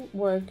how to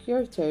work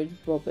your third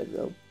bobble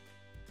row.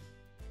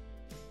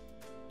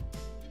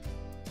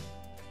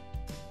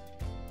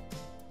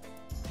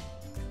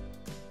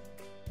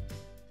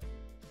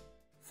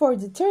 For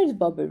the third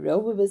bobble row,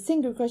 we will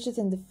single crochet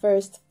in the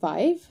first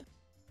 5,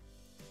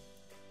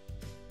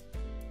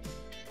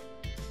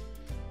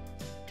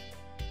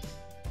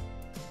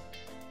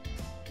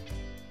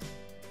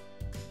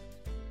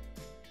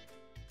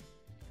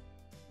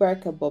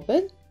 work a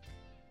bobble,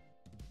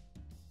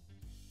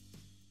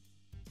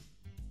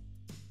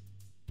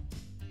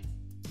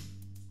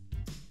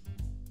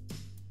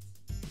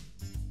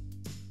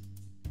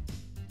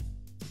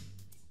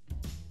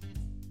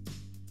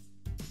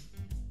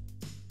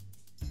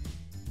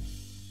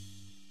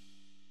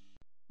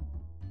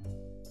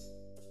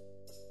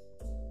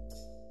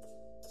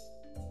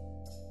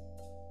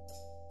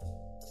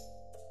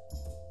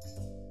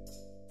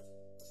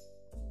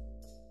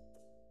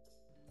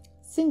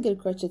 single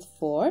crochet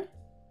 4,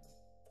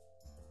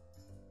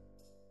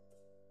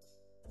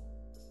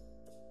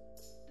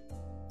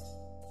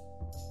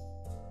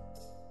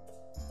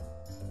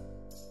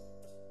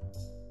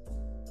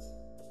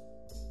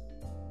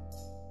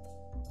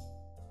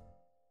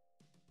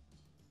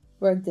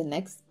 work the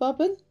next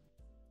bobble,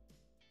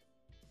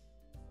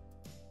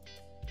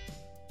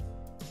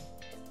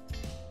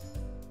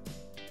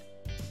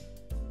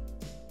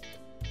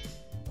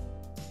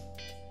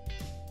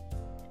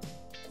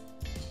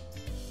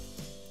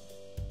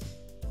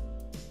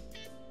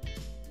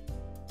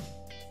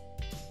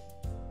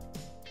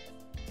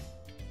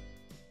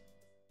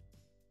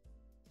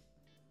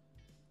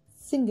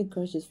 single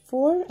crochet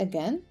 4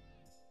 again,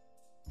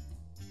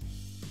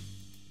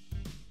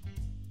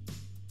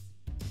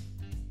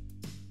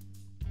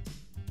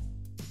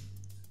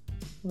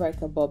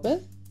 work a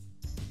bobble,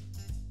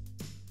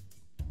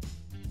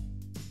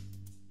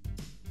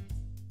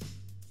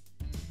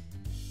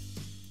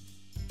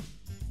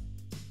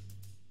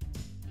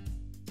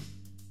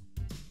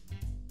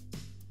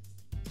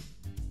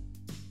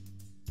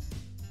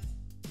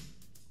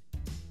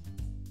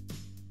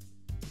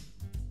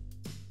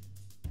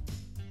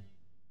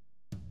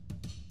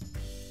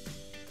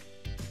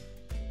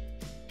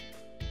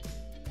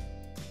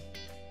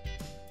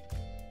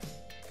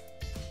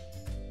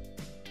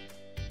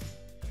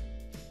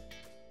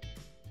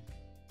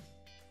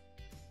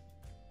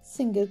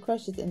 single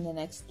crochet in the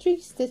next 3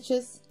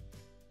 stitches,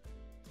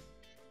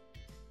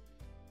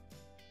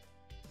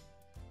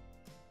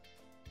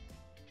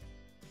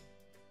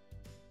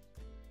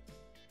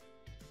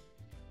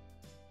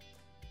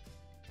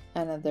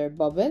 another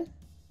bobble,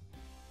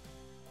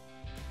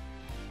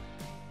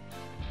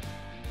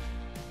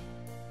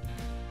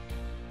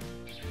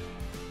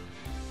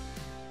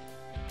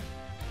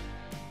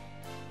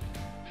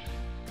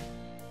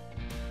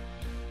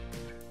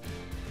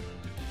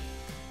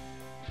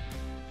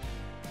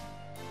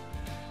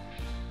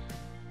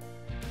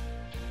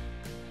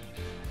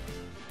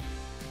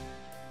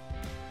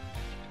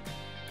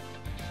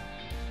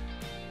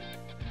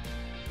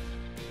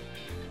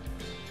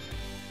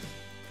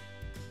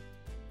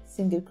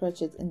 single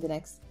crochet in the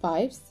next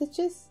 5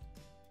 stitches,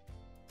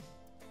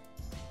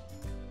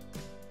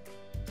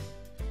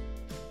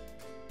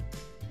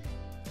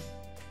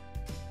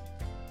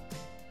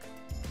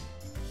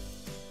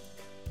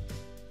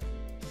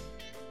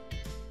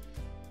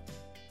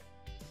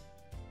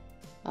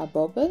 a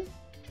bobble,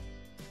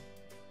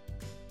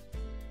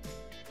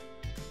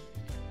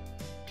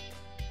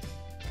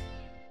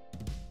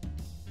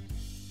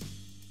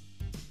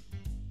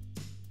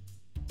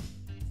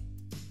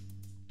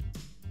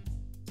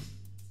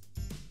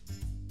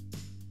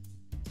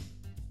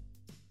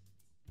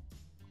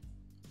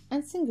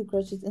 and single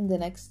crochet in the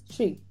next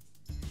 3.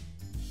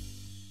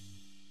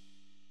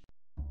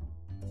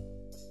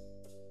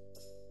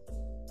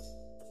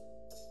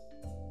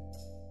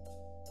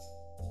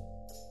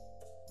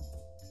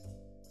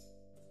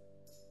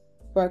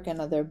 Work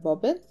another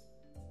bobble,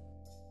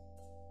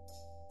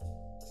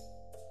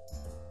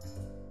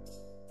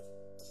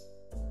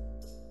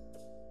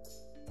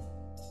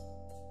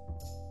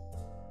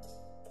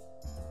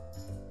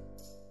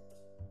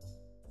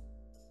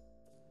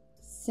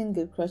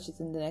 single crochet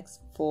in the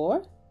next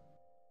 4,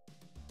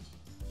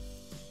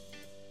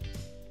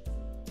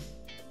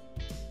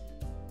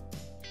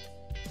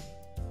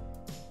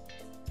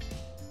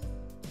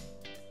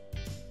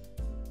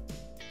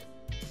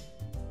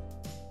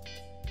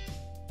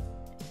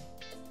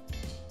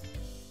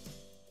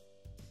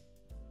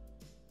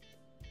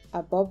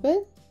 a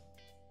bobble,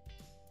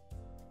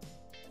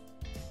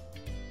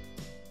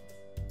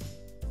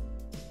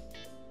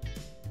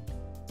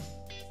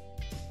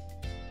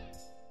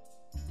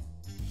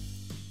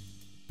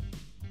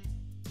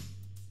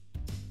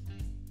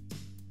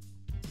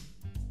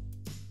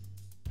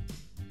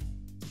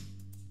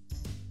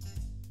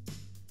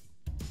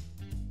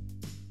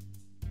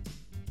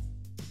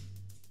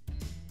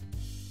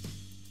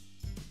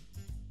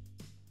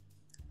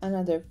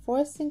 another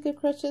 4 single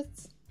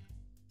crochets,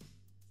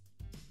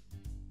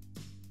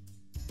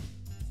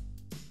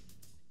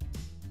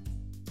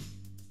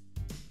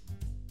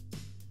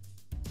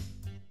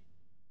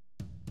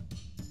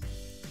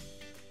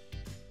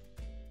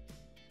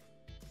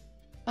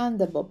 and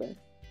the bobble.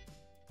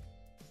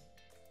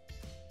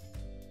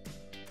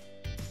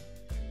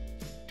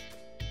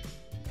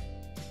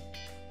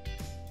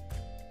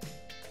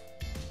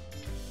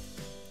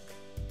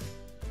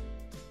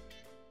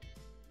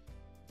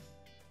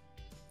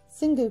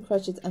 Single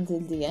crochet until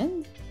the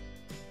end,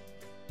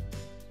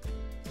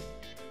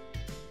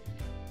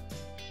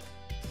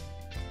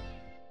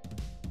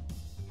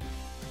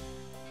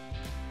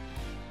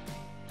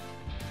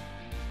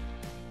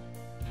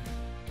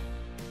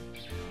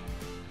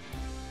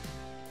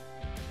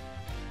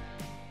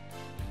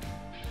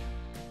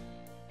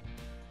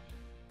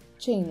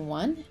 chain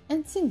 1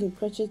 and single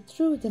crochet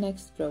through the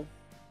next row.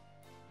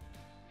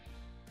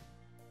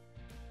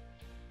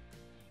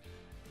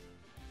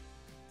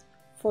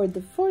 For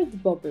the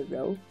 4th bobble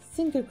row,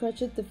 single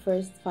crochet the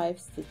first 5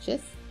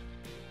 stitches,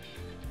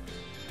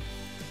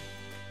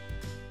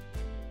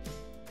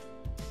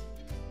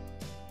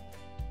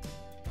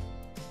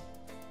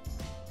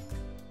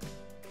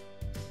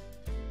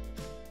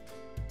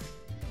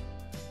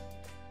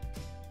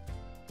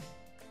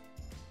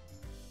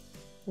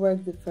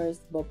 work the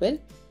first bobble,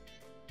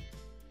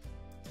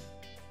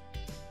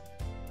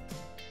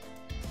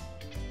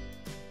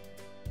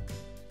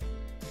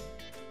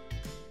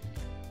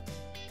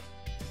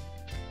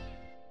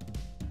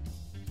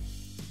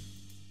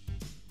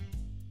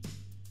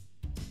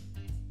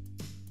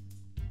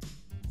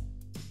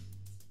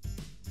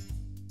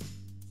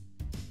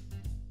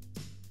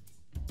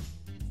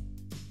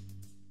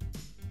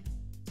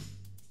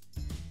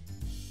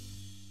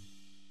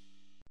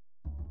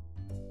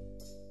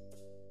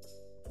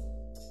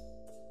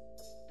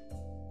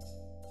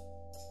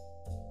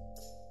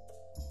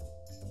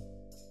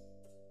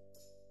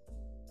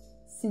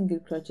 single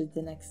crochet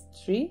the next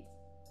 3,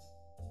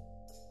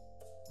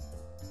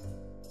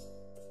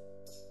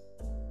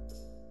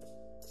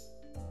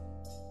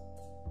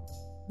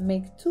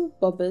 make 2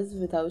 bobbles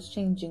without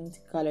changing the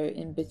color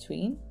in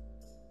between,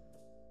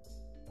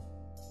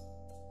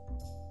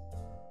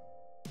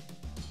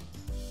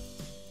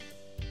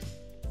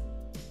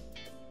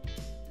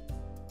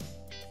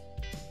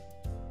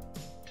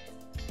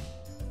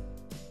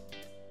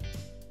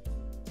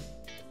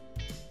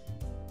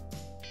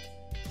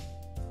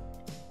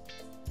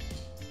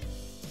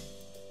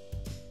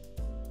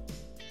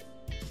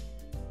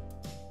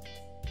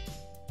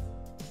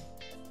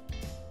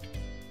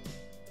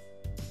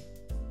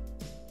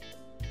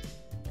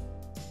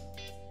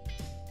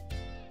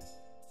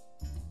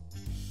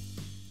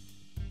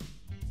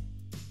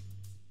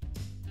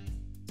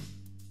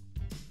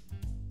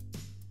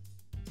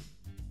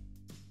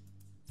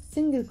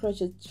 single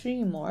crochet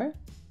 3 more,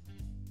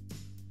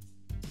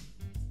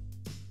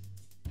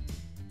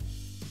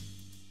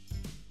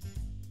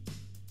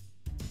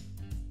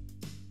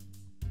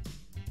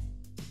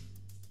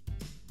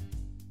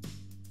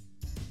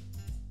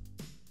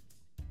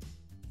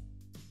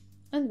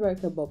 and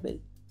work a bobble.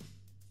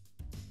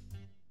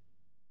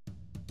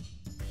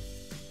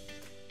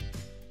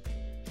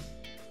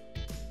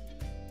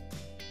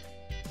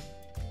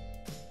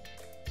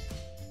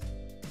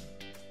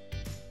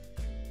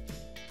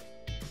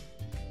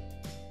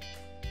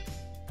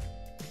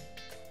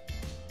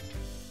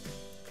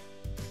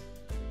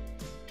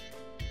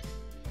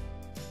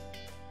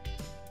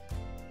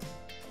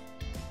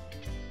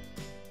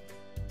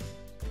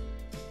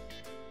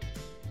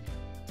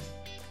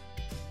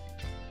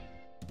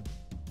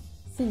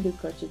 Single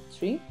crochet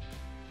 3,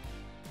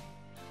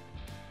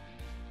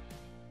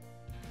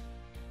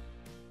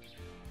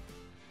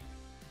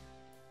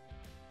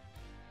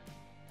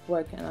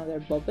 work another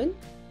bobble,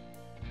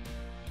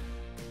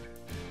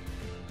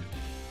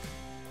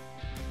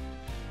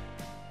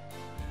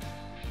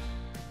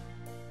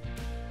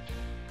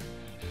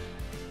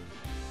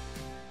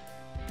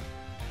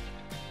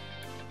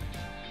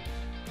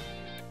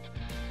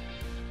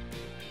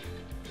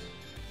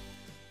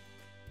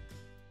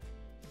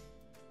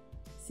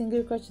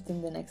 single crochet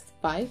in the next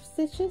 5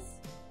 stitches,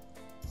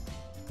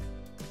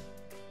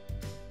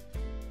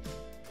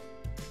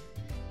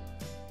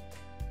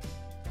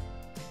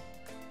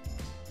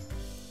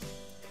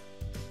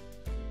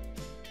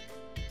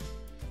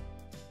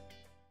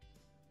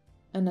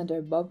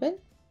 another bobble,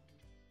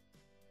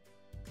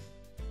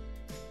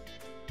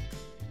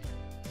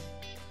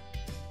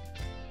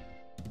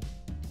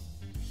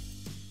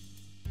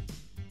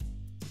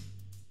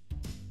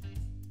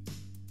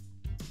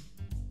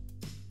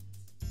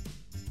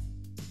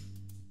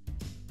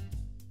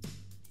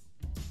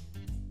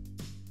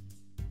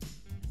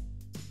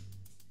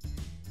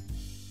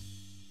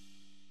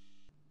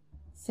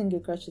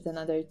 single crochet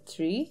another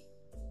 3,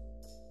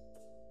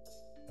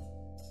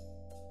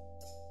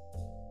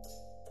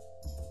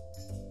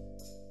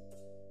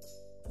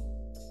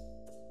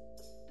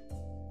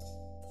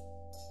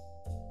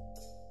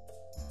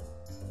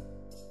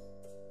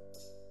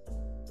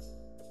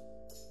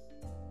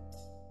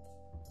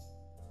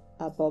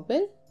 a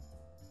bobble,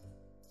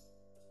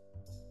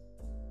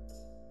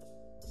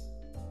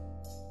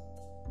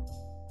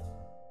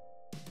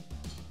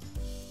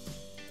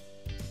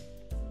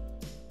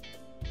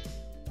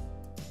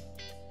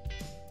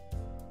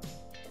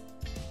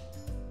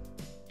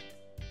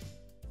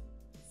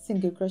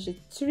 single crochet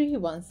 3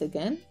 once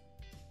again,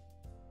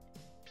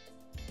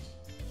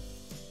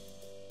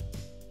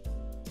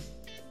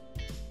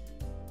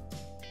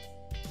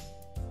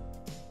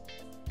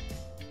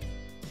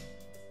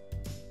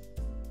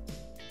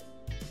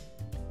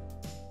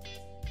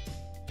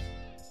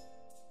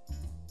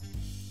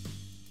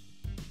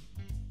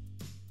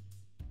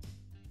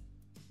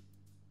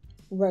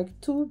 work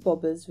 2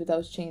 bobbles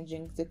without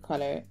changing the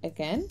color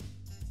again,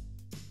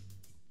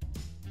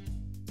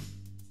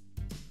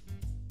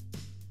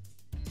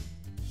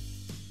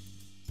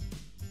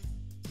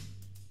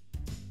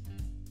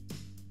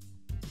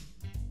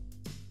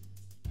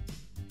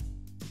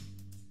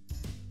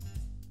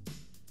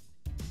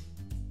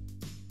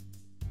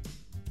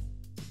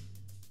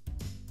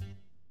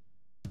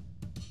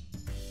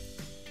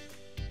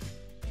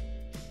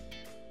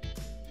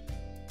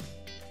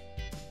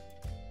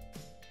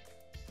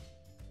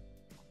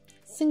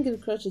 single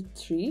crochet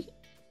 3,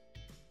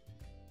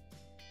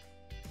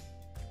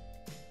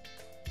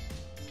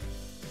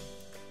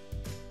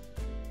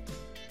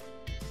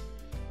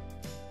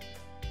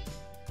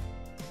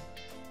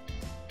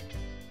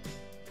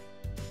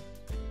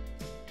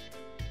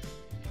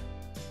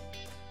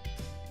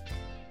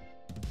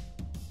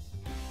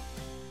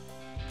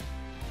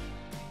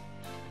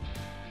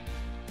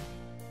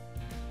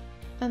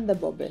 and the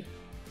bobble.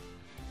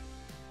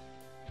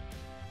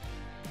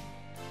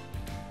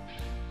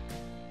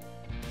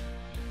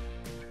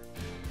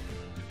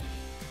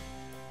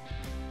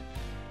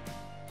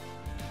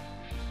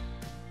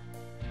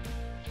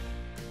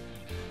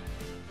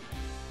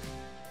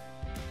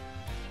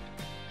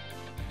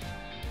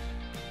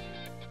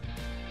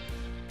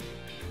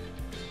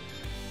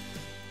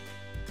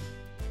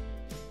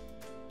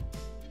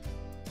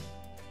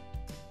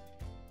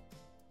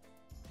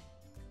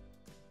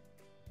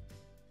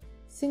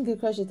 Single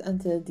crochet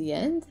until the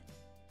end,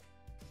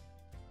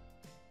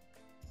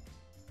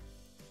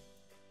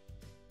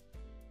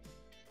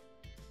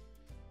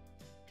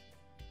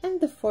 and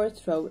the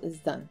 4th row is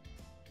done.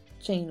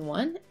 Chain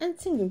 1 and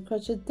single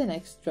crochet the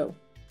next row.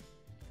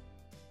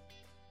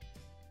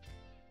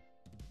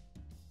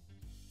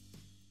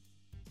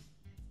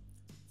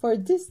 For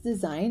this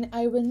design,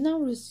 I will now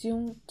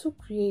resume to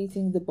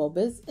creating the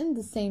bobbles in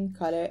the same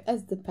color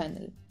as the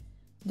panel.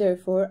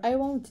 Therefore, I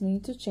won't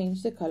need to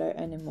change the color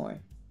anymore.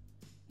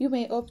 You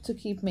may opt to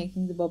keep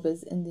making the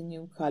bobbles in the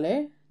new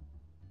color,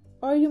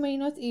 or you may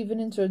not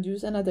even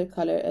introduce another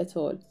color at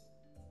all.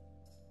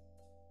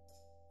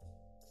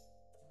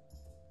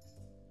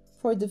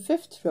 For the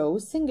 5th row,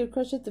 single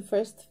crochet the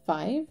first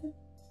 5,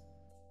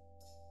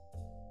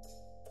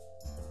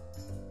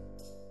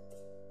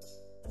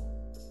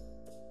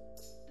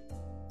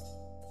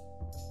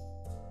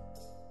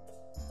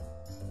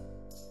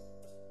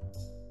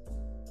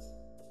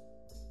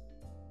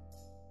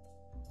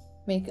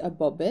 make a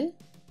bobble,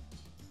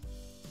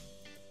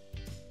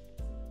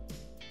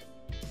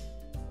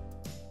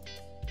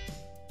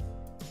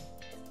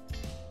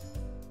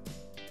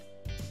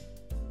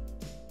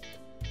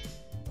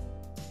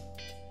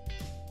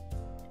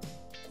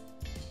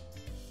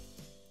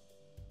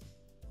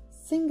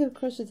 single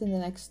crochet in the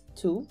next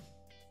 2,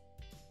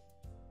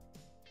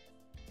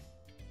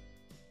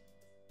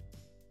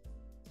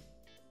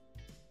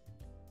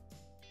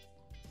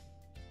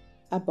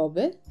 a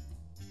bobble,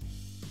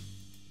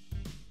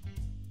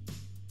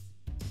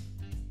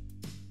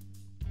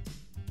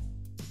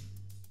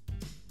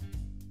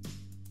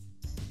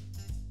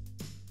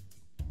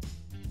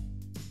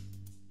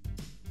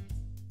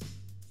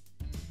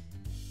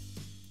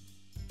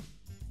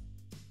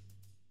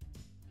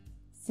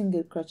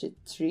 single crochet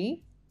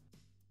 3,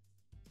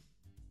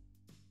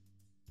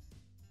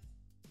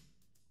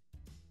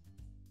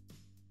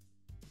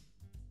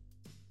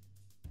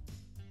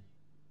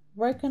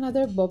 work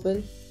another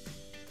bobble,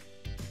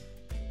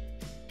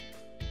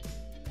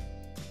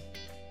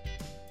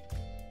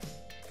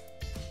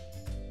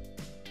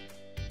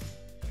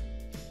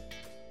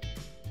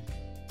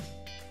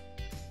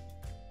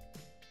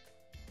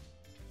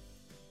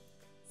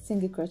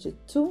 single crochet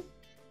 2,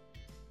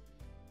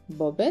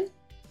 bobble,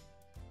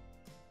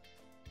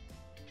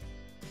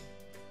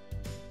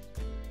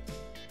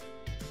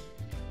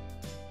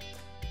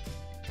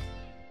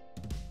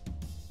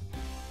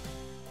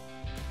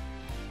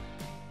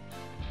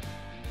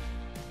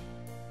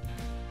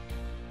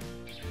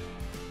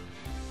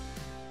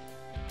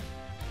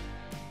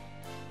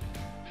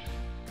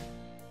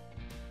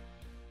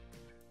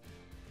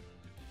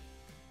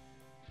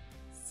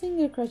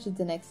 single crochet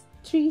the next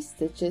 3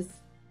 stitches,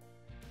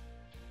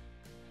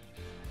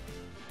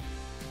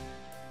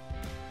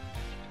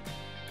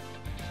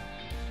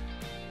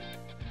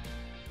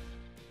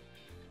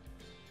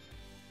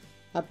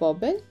 a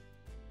bobble,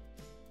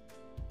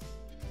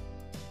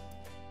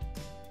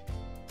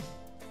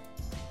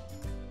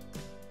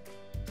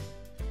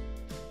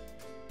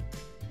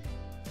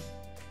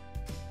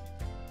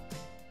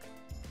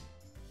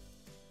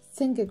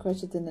 single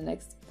crochet in the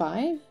next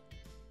 5,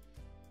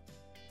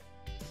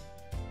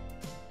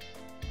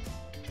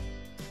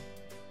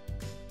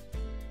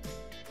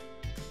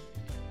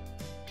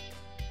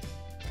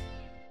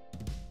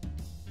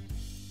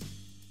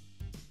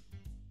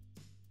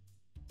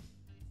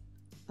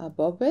 a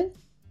bobble,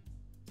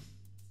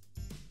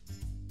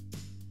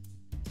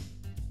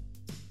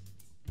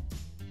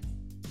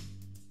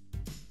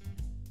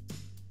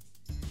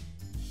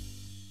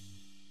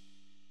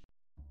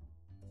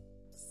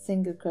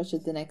 single crochet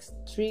the next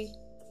 3,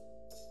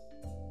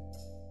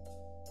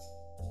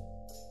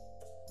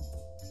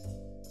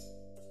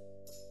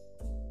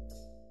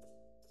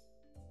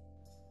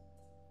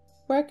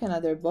 work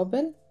another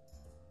bobble,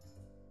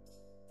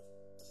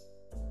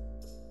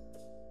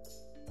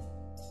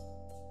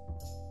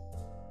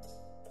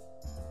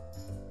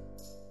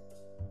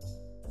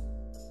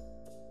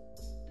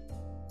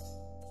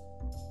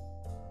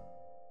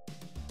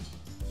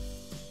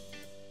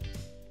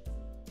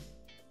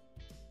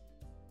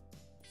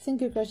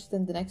 single crochet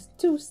in the next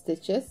 2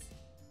 stitches,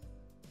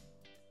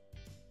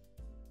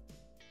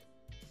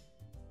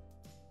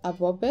 a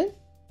bobble,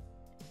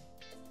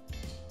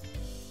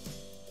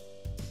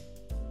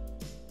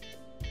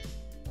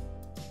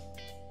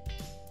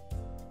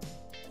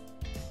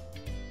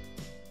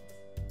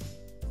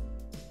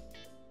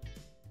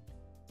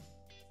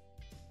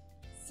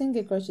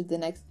 single crochet the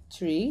next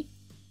 3,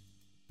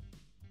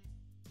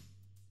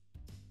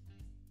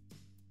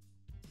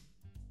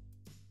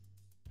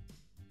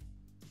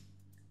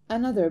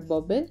 another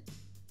bobble,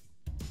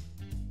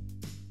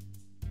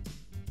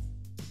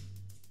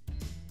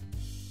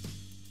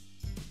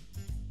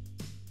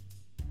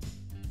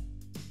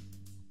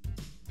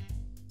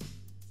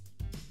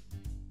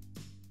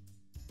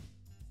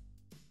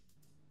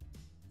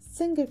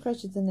 single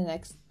crochet in the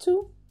next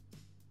 2,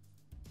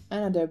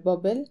 another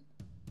bobble,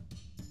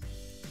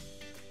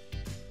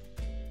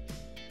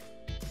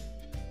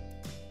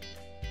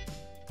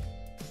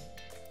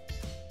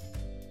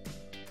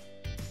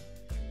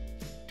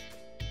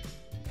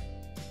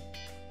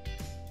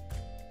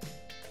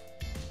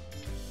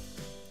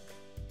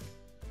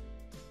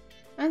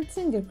 and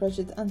single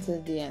crochet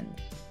until the end.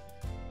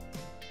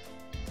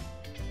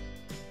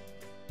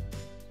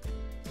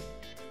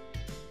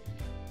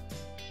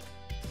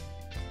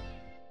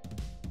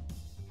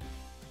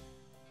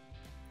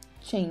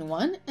 Chain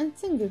 1 and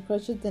single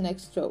crochet the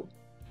next row.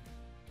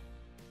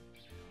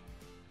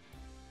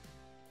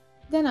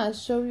 Then I'll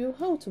show you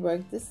how to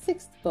work the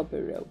 6th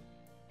bobble row.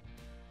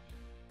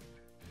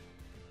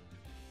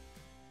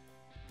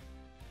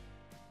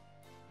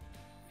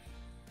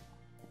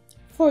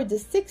 For the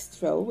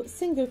 6th row,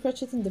 single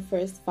crochet in the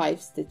first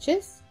 5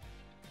 stitches,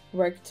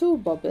 Work 2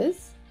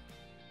 bobbles,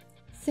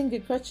 single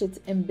crochet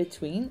in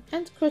between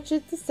and crochet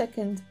the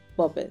second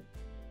bobble.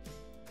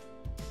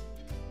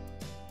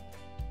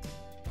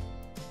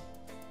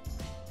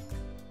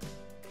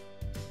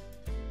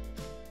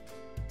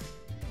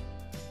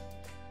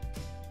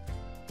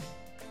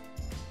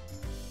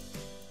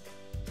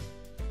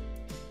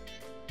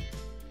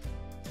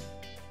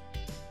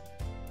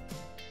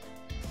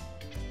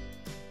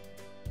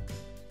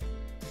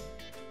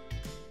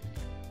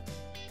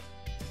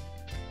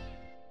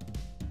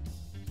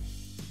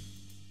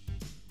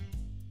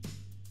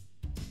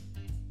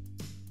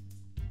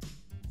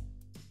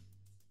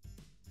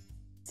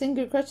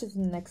 Single crochet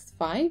in the next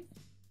 5,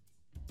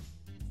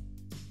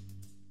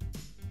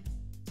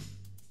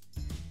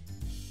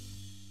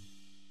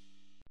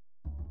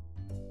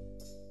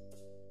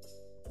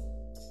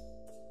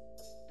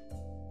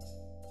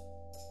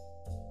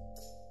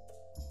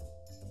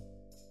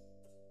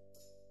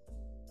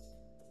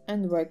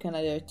 and work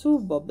another 2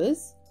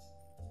 bobbles,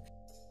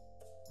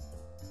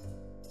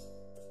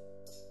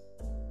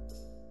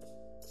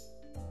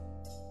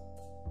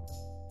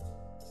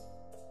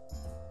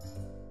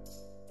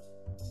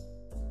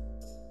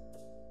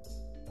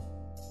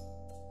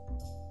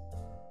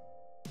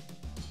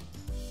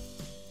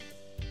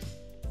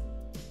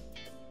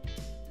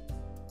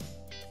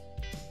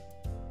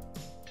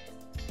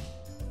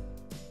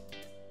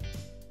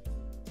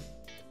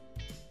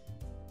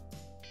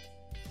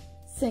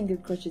 single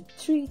crochet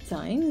 3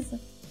 times,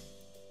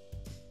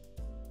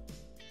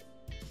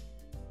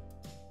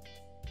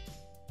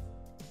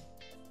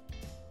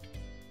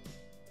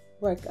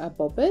 work a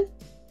bobble,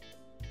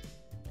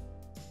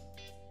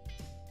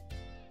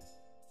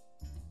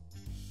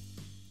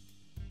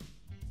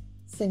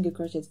 single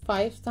crochet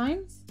 5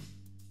 times,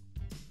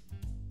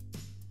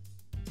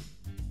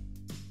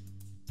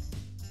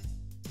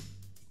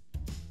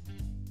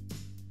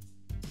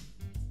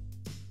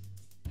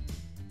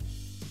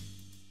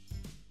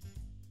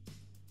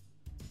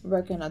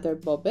 work another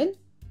bobble,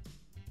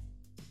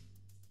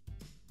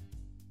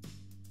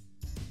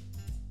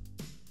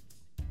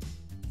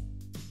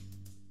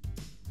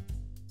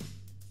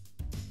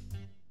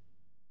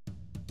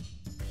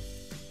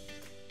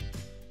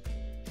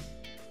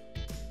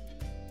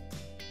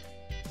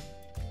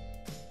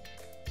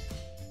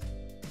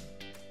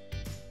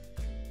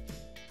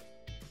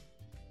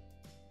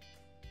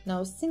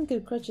 now single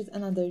crochet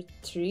another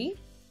 3,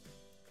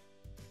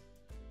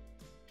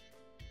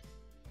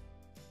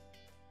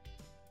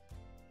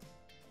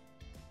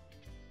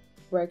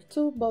 work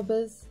 2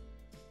 bobbles,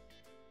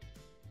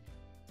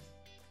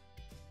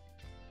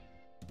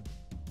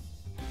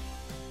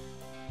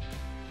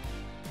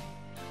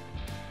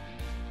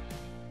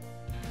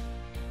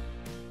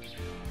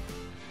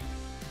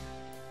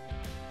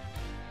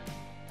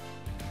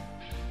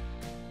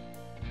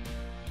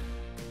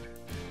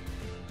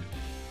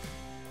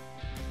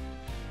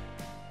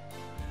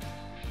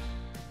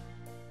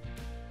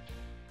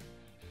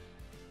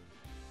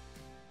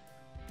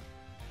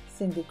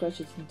 single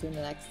crochet into the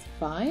next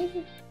 5,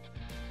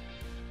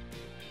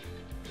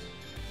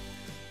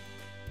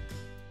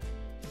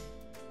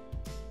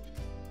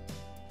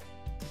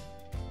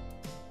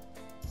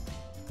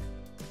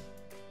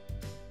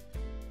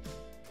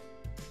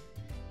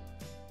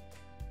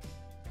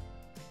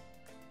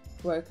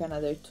 work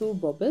another 2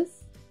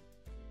 bobbles,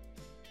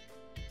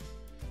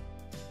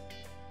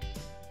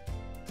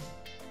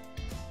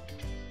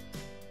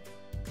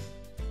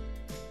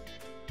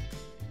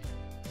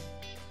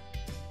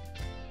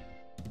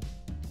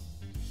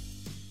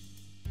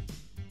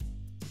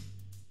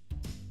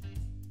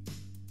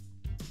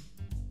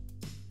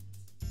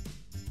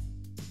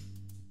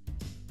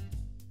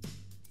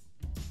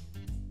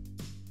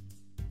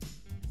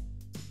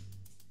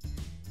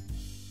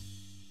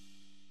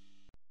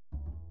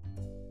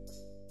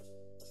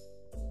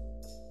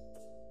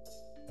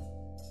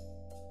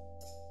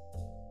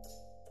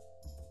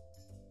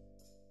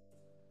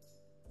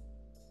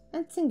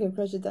 and single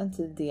crochet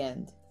until the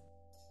end.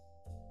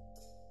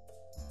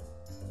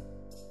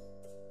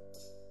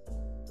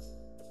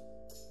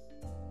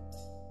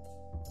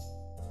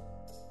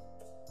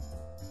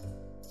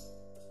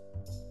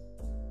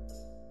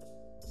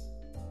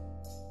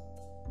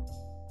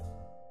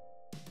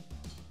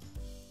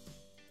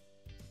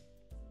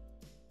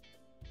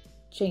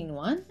 Chain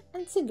 1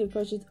 and single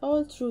crochet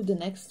all through the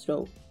next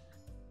row.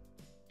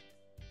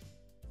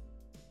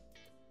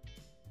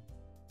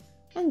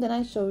 And then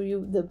I show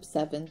you the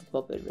 7th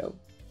bobble row.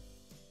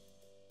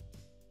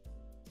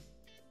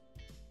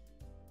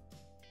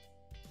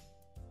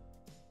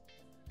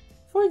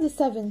 For the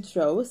 7th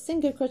row,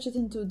 single crochet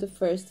into the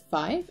first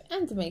 5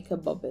 and make a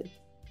bobble.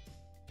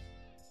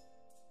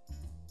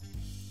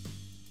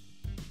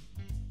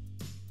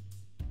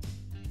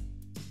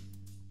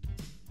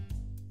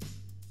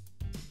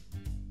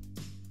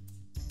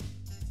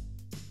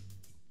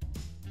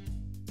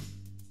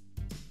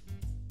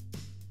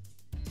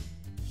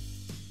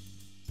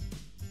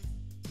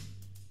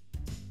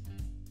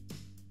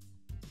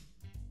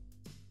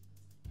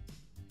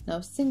 Now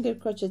single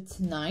crochet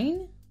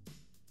 9,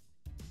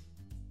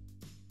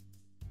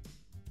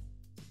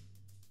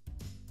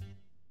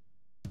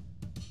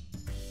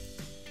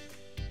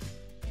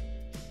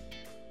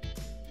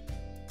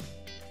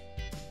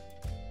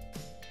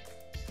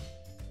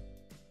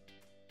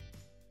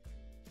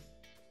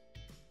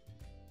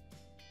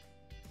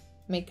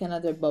 make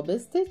another bobble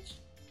stitch.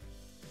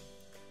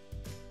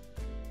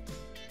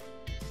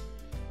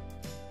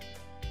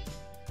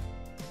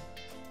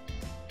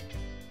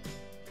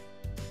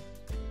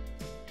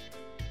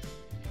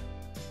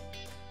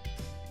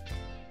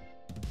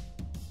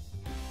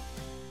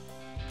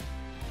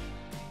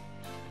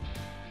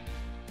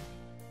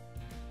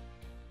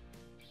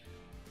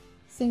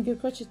 Single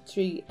crochet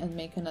 3 and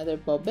make another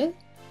bobble.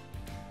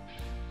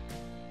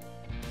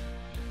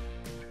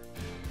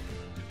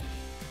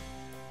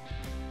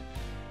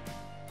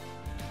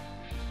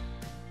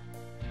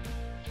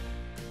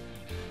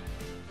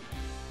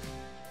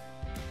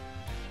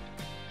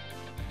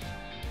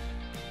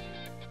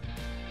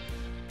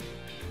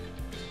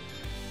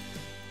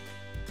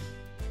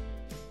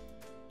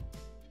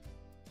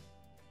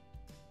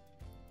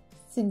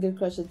 Single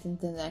crochet in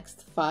the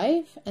next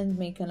 5 and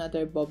make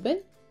another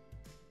bobble.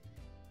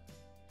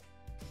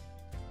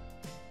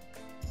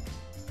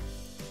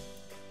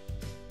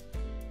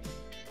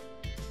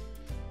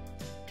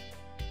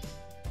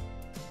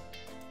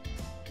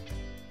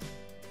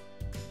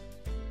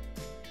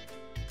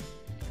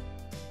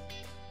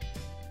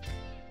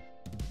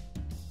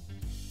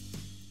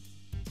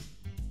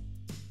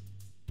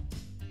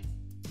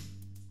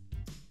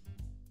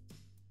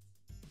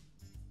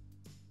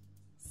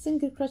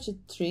 Single crochet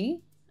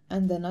 3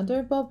 and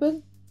another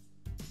bobble.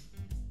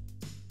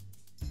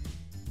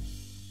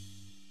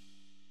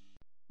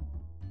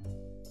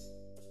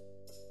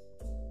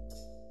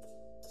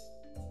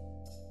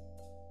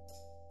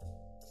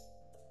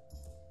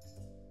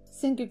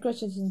 Single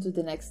crochet into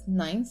the next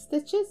 9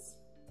 stitches.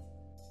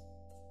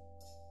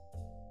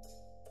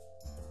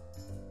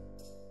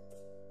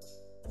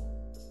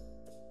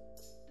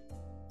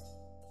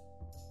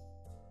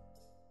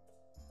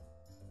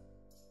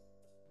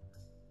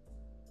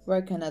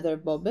 Work another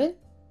bobble.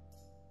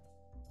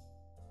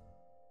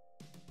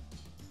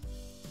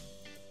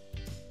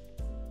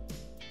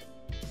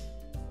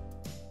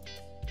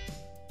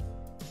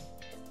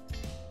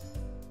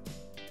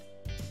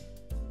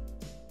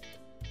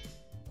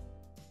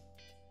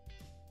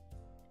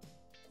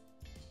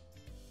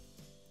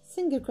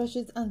 Single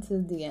crochet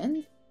until the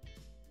end.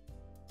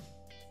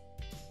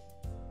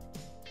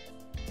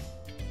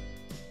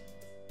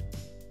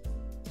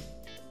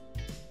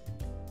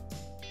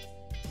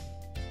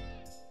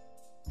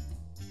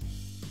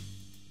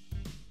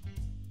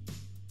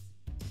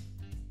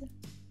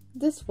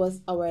 This was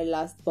our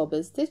last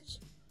bobble stitch.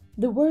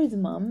 The word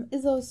mom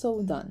is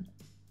also done.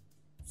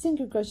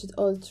 Single crochet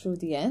all through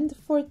the end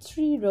for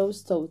 3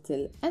 rows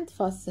total and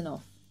fasten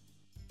off.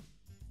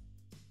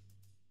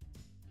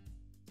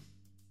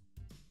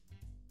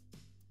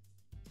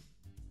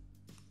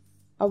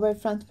 Our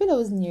front pillow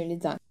is nearly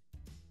done.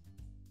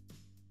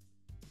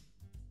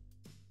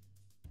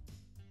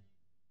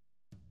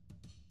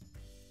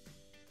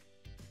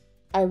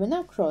 I will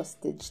now cross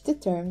stitch the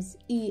terms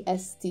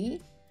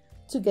EST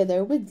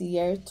together with the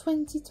year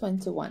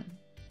 2021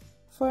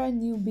 for a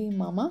newbie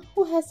mama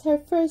who has her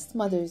first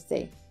Mother's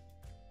Day.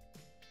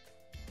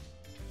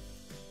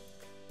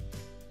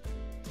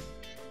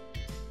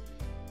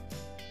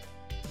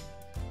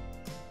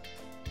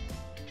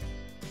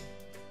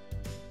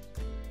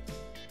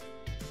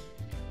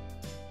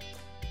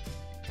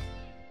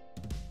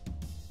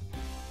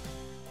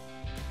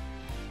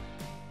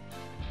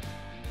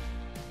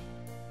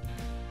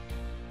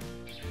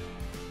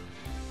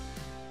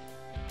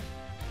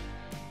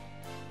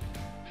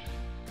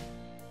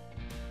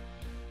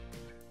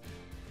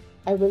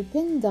 I will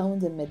pin down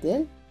the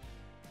middle .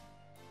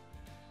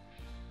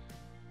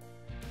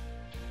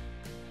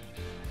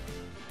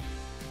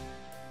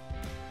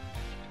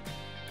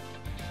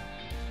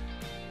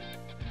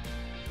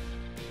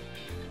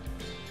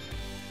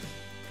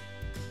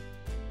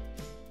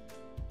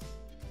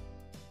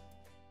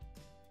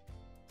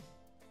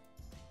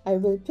 I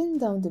will pin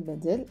down the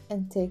middle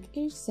and take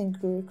each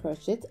single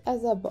crochet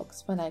as a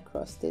box when I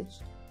cross stitch.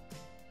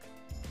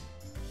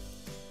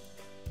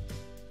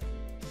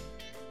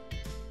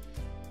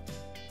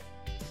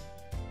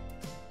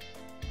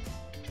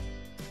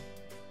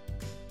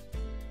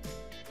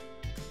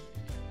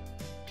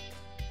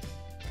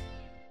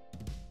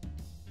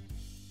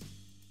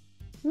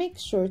 Make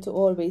sure to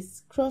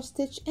always cross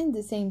stitch in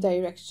the same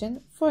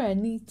direction for a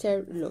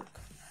neater look.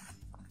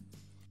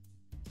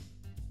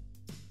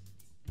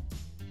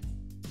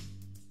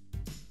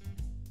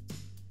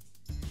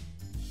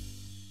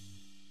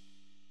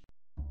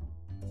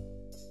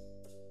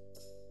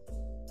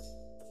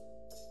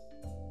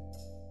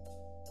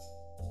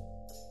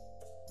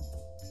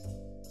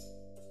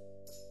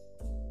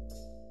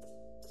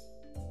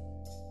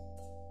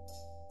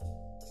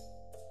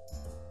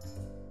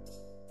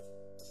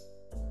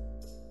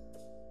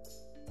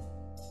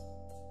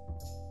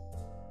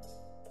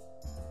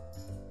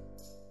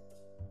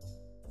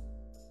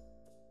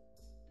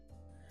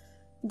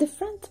 The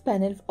front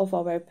panel of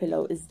our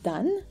pillow is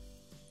done.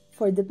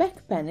 For the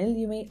back panel,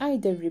 you may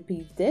either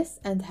repeat this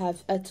and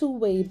have a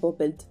two-way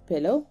bobbled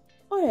pillow,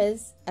 or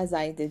as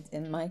I did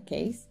in my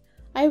case,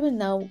 I will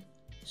now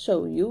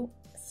show you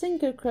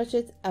single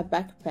crochet a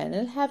back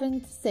panel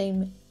having the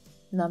same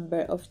number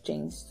of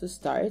chains to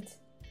start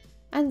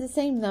and the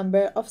same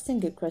number of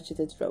single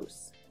crocheted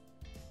rows.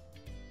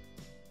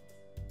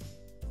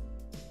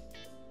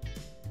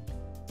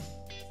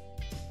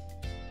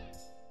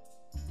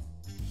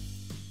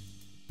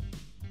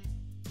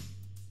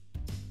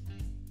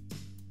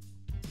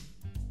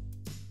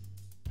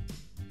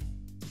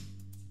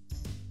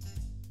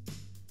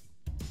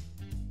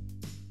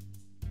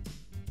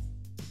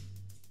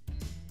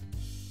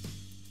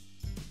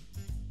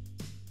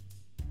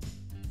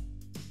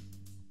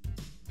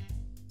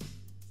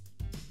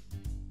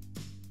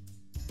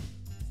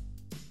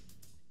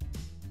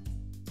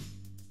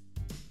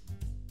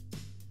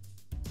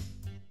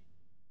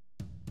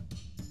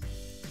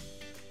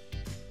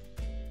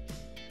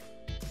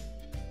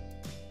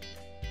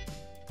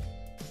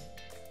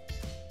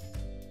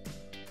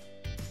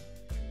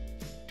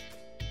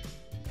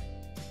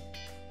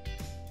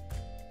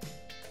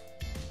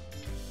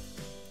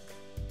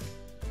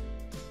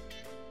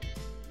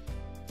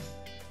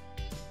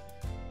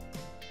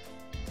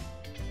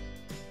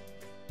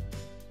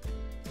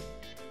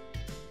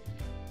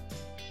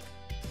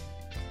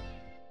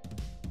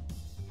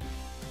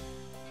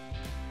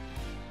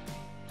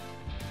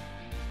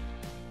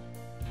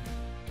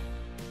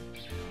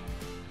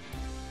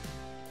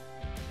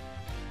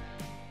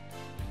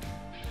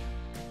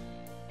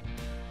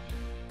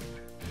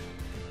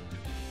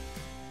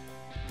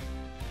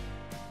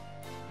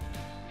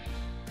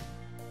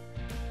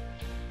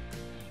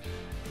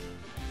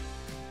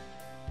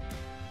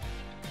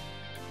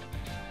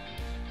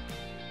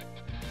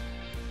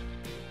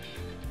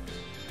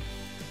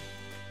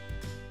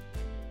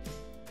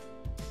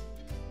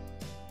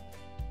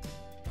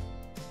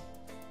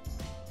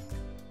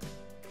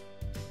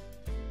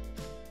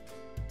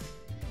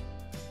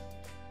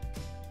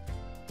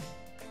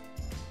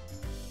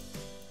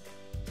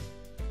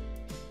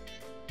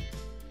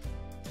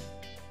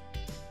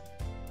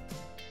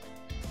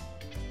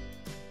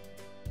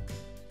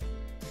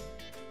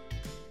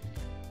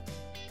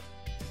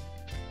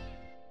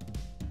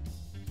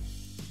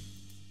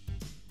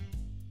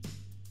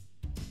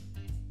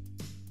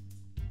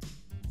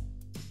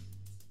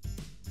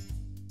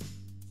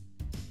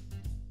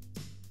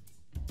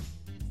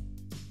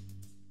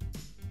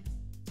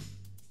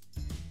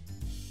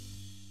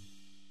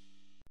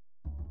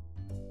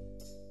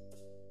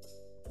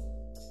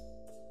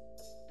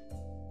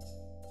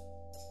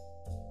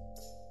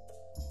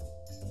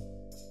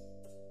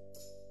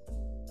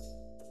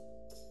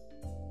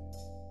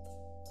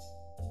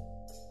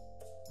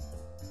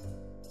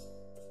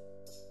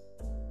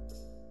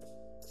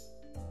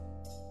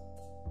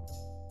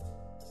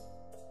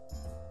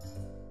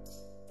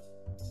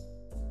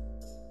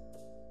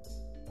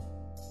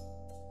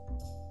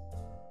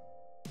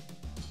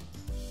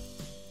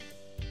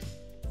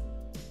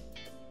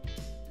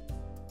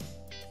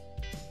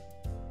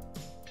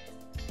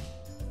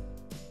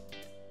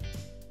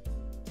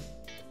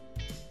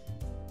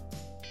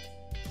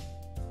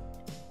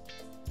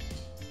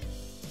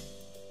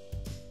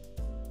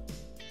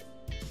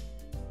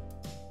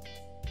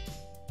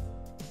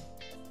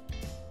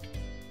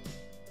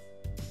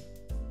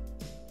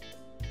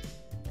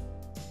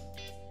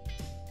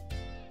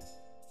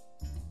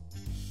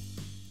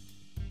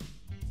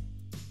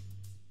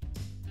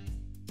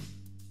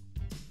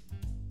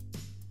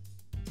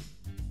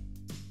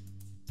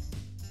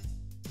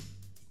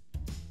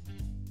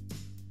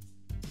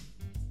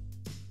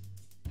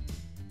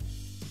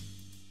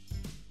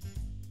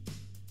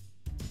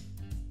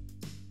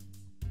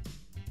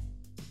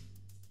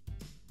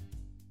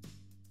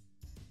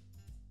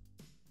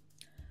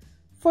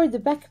 For the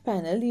back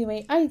panel, you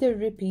may either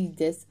repeat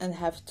this and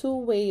have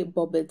two-way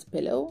bobbled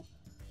pillow,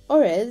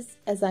 or else,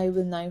 as I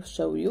will now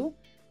show you,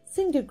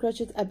 single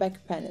crochet a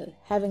back panel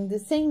having the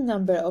same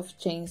number of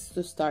chains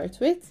to start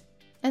with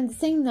and the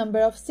same number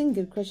of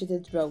single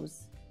crocheted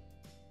rows.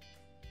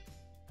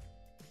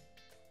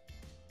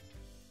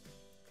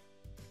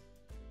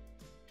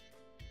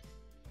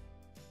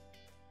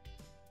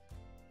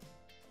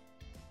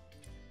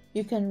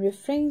 You can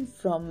refrain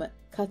from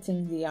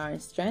cutting the yarn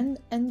strand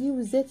and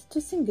use it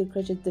to single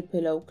crochet the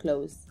pillow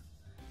close,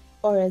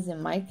 or as in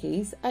my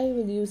case, I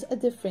will use a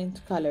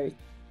different color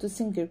to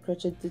single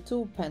crochet the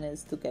two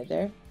panels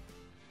together.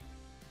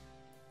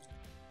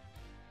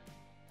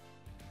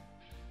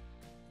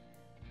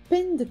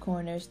 Pin the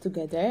corners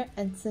together,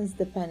 and since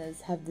the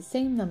panels have the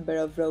same number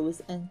of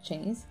rows and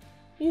chains,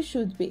 you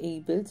should be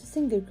able to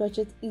single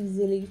crochet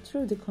easily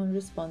through the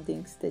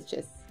corresponding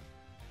stitches.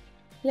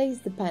 Place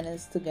the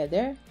panels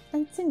together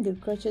and single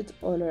crochet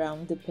all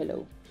around the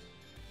pillow.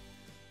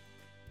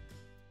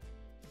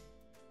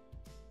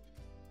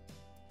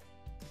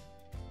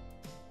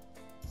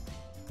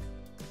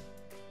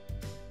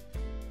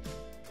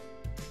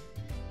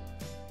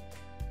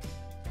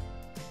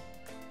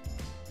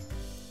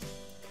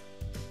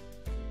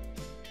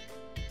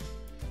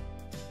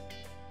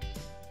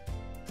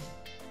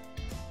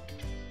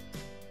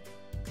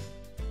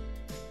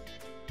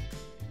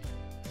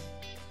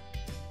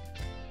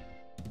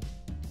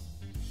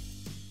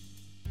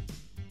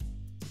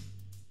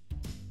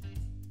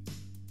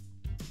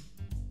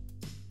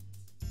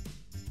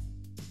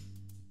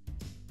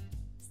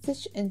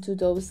 stitch into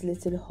those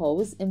little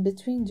holes in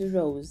between the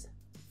rows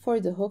for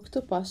the hook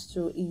to pass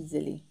through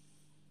easily.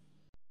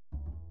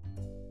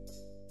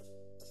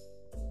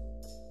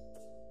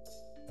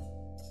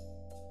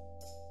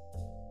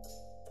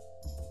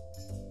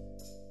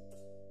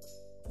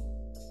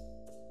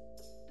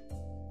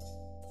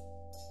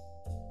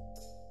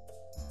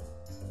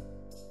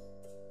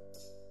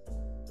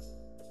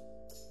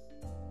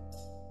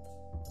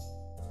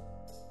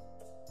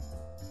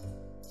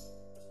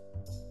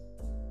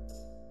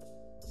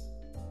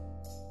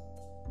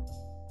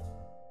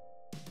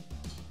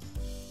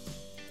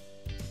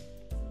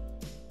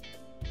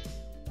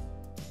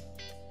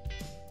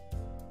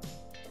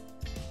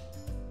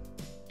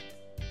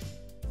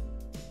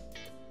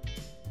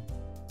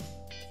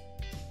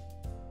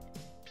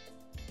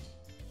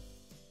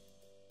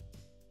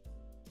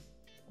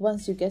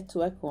 Once you get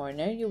to a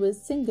corner, you will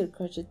single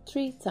crochet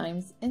 3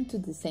 times into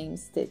the same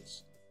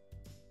stitch.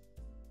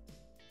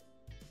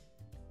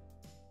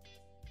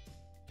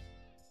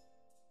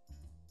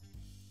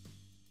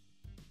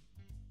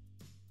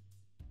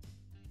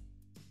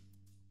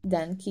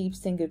 Then keep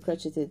single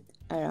crocheted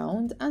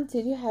around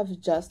until you have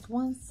just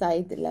one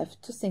side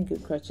left to single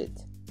crochet.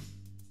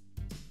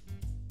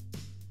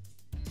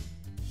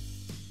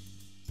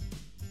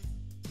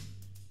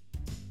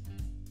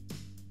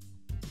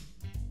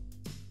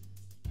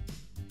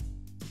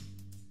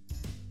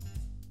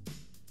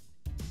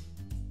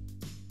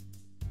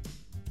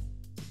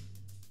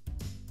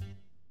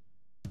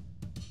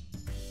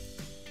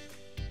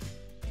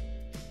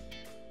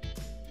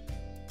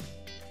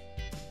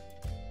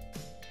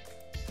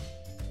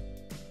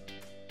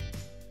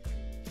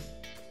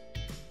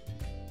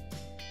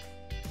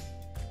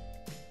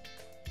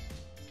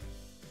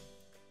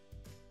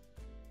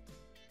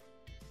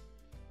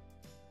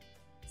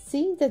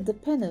 See that the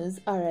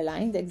panels are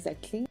aligned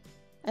exactly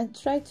and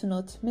try to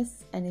not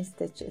miss any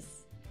stitches.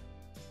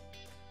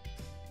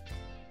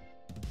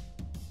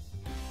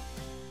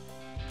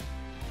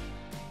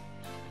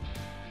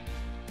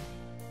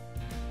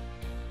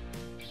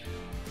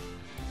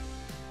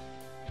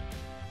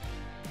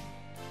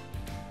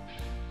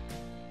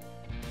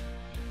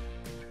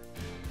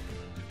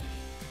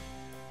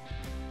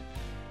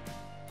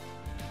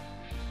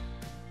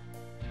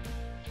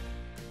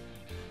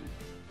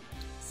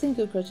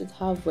 Single crochet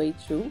halfway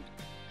through.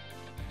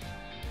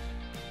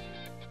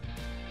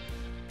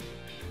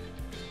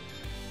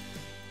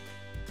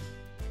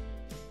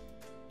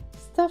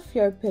 Stuff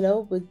your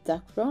pillow with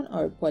duckron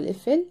or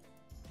polyfill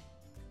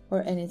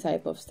or any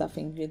type of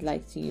stuffing you'd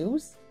like to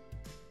use.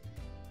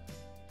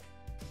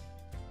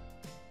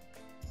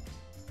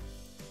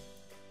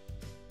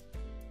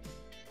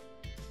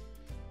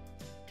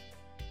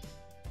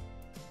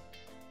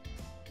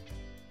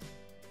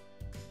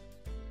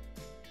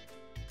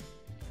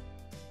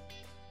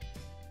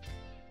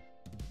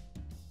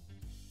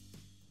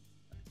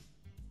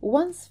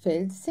 Once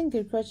filled,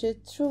 single crochet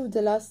through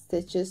the last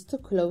stitches to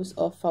close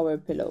off our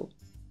pillow.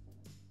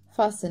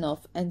 Fasten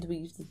off and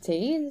weave the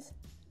tails.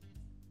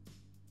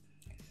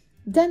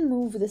 Then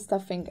move the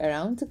stuffing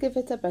around to give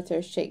it a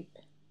better shape.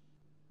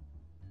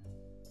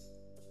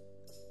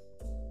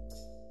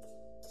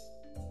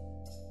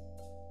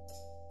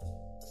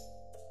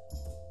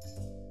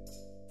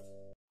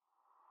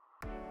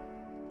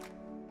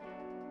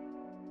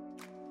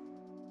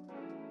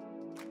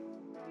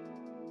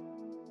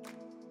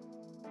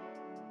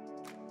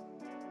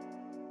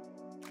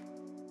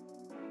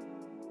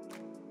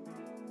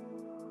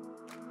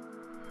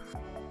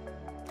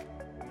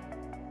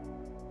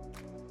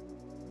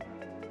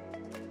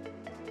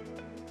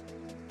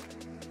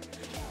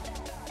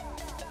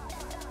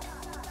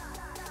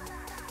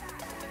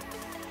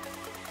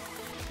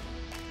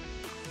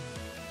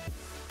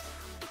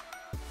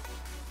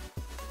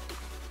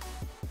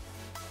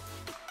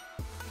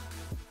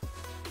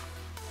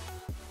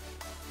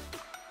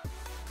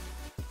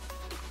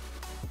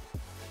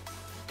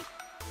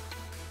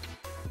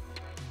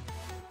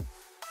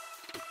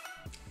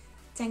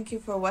 Thank you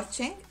for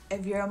watching.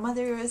 If you're a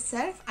mother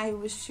yourself, I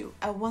wish you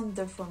a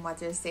wonderful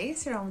Mother's Day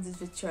surrounded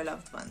with your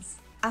loved ones.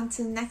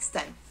 Until next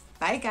time,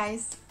 bye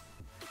guys!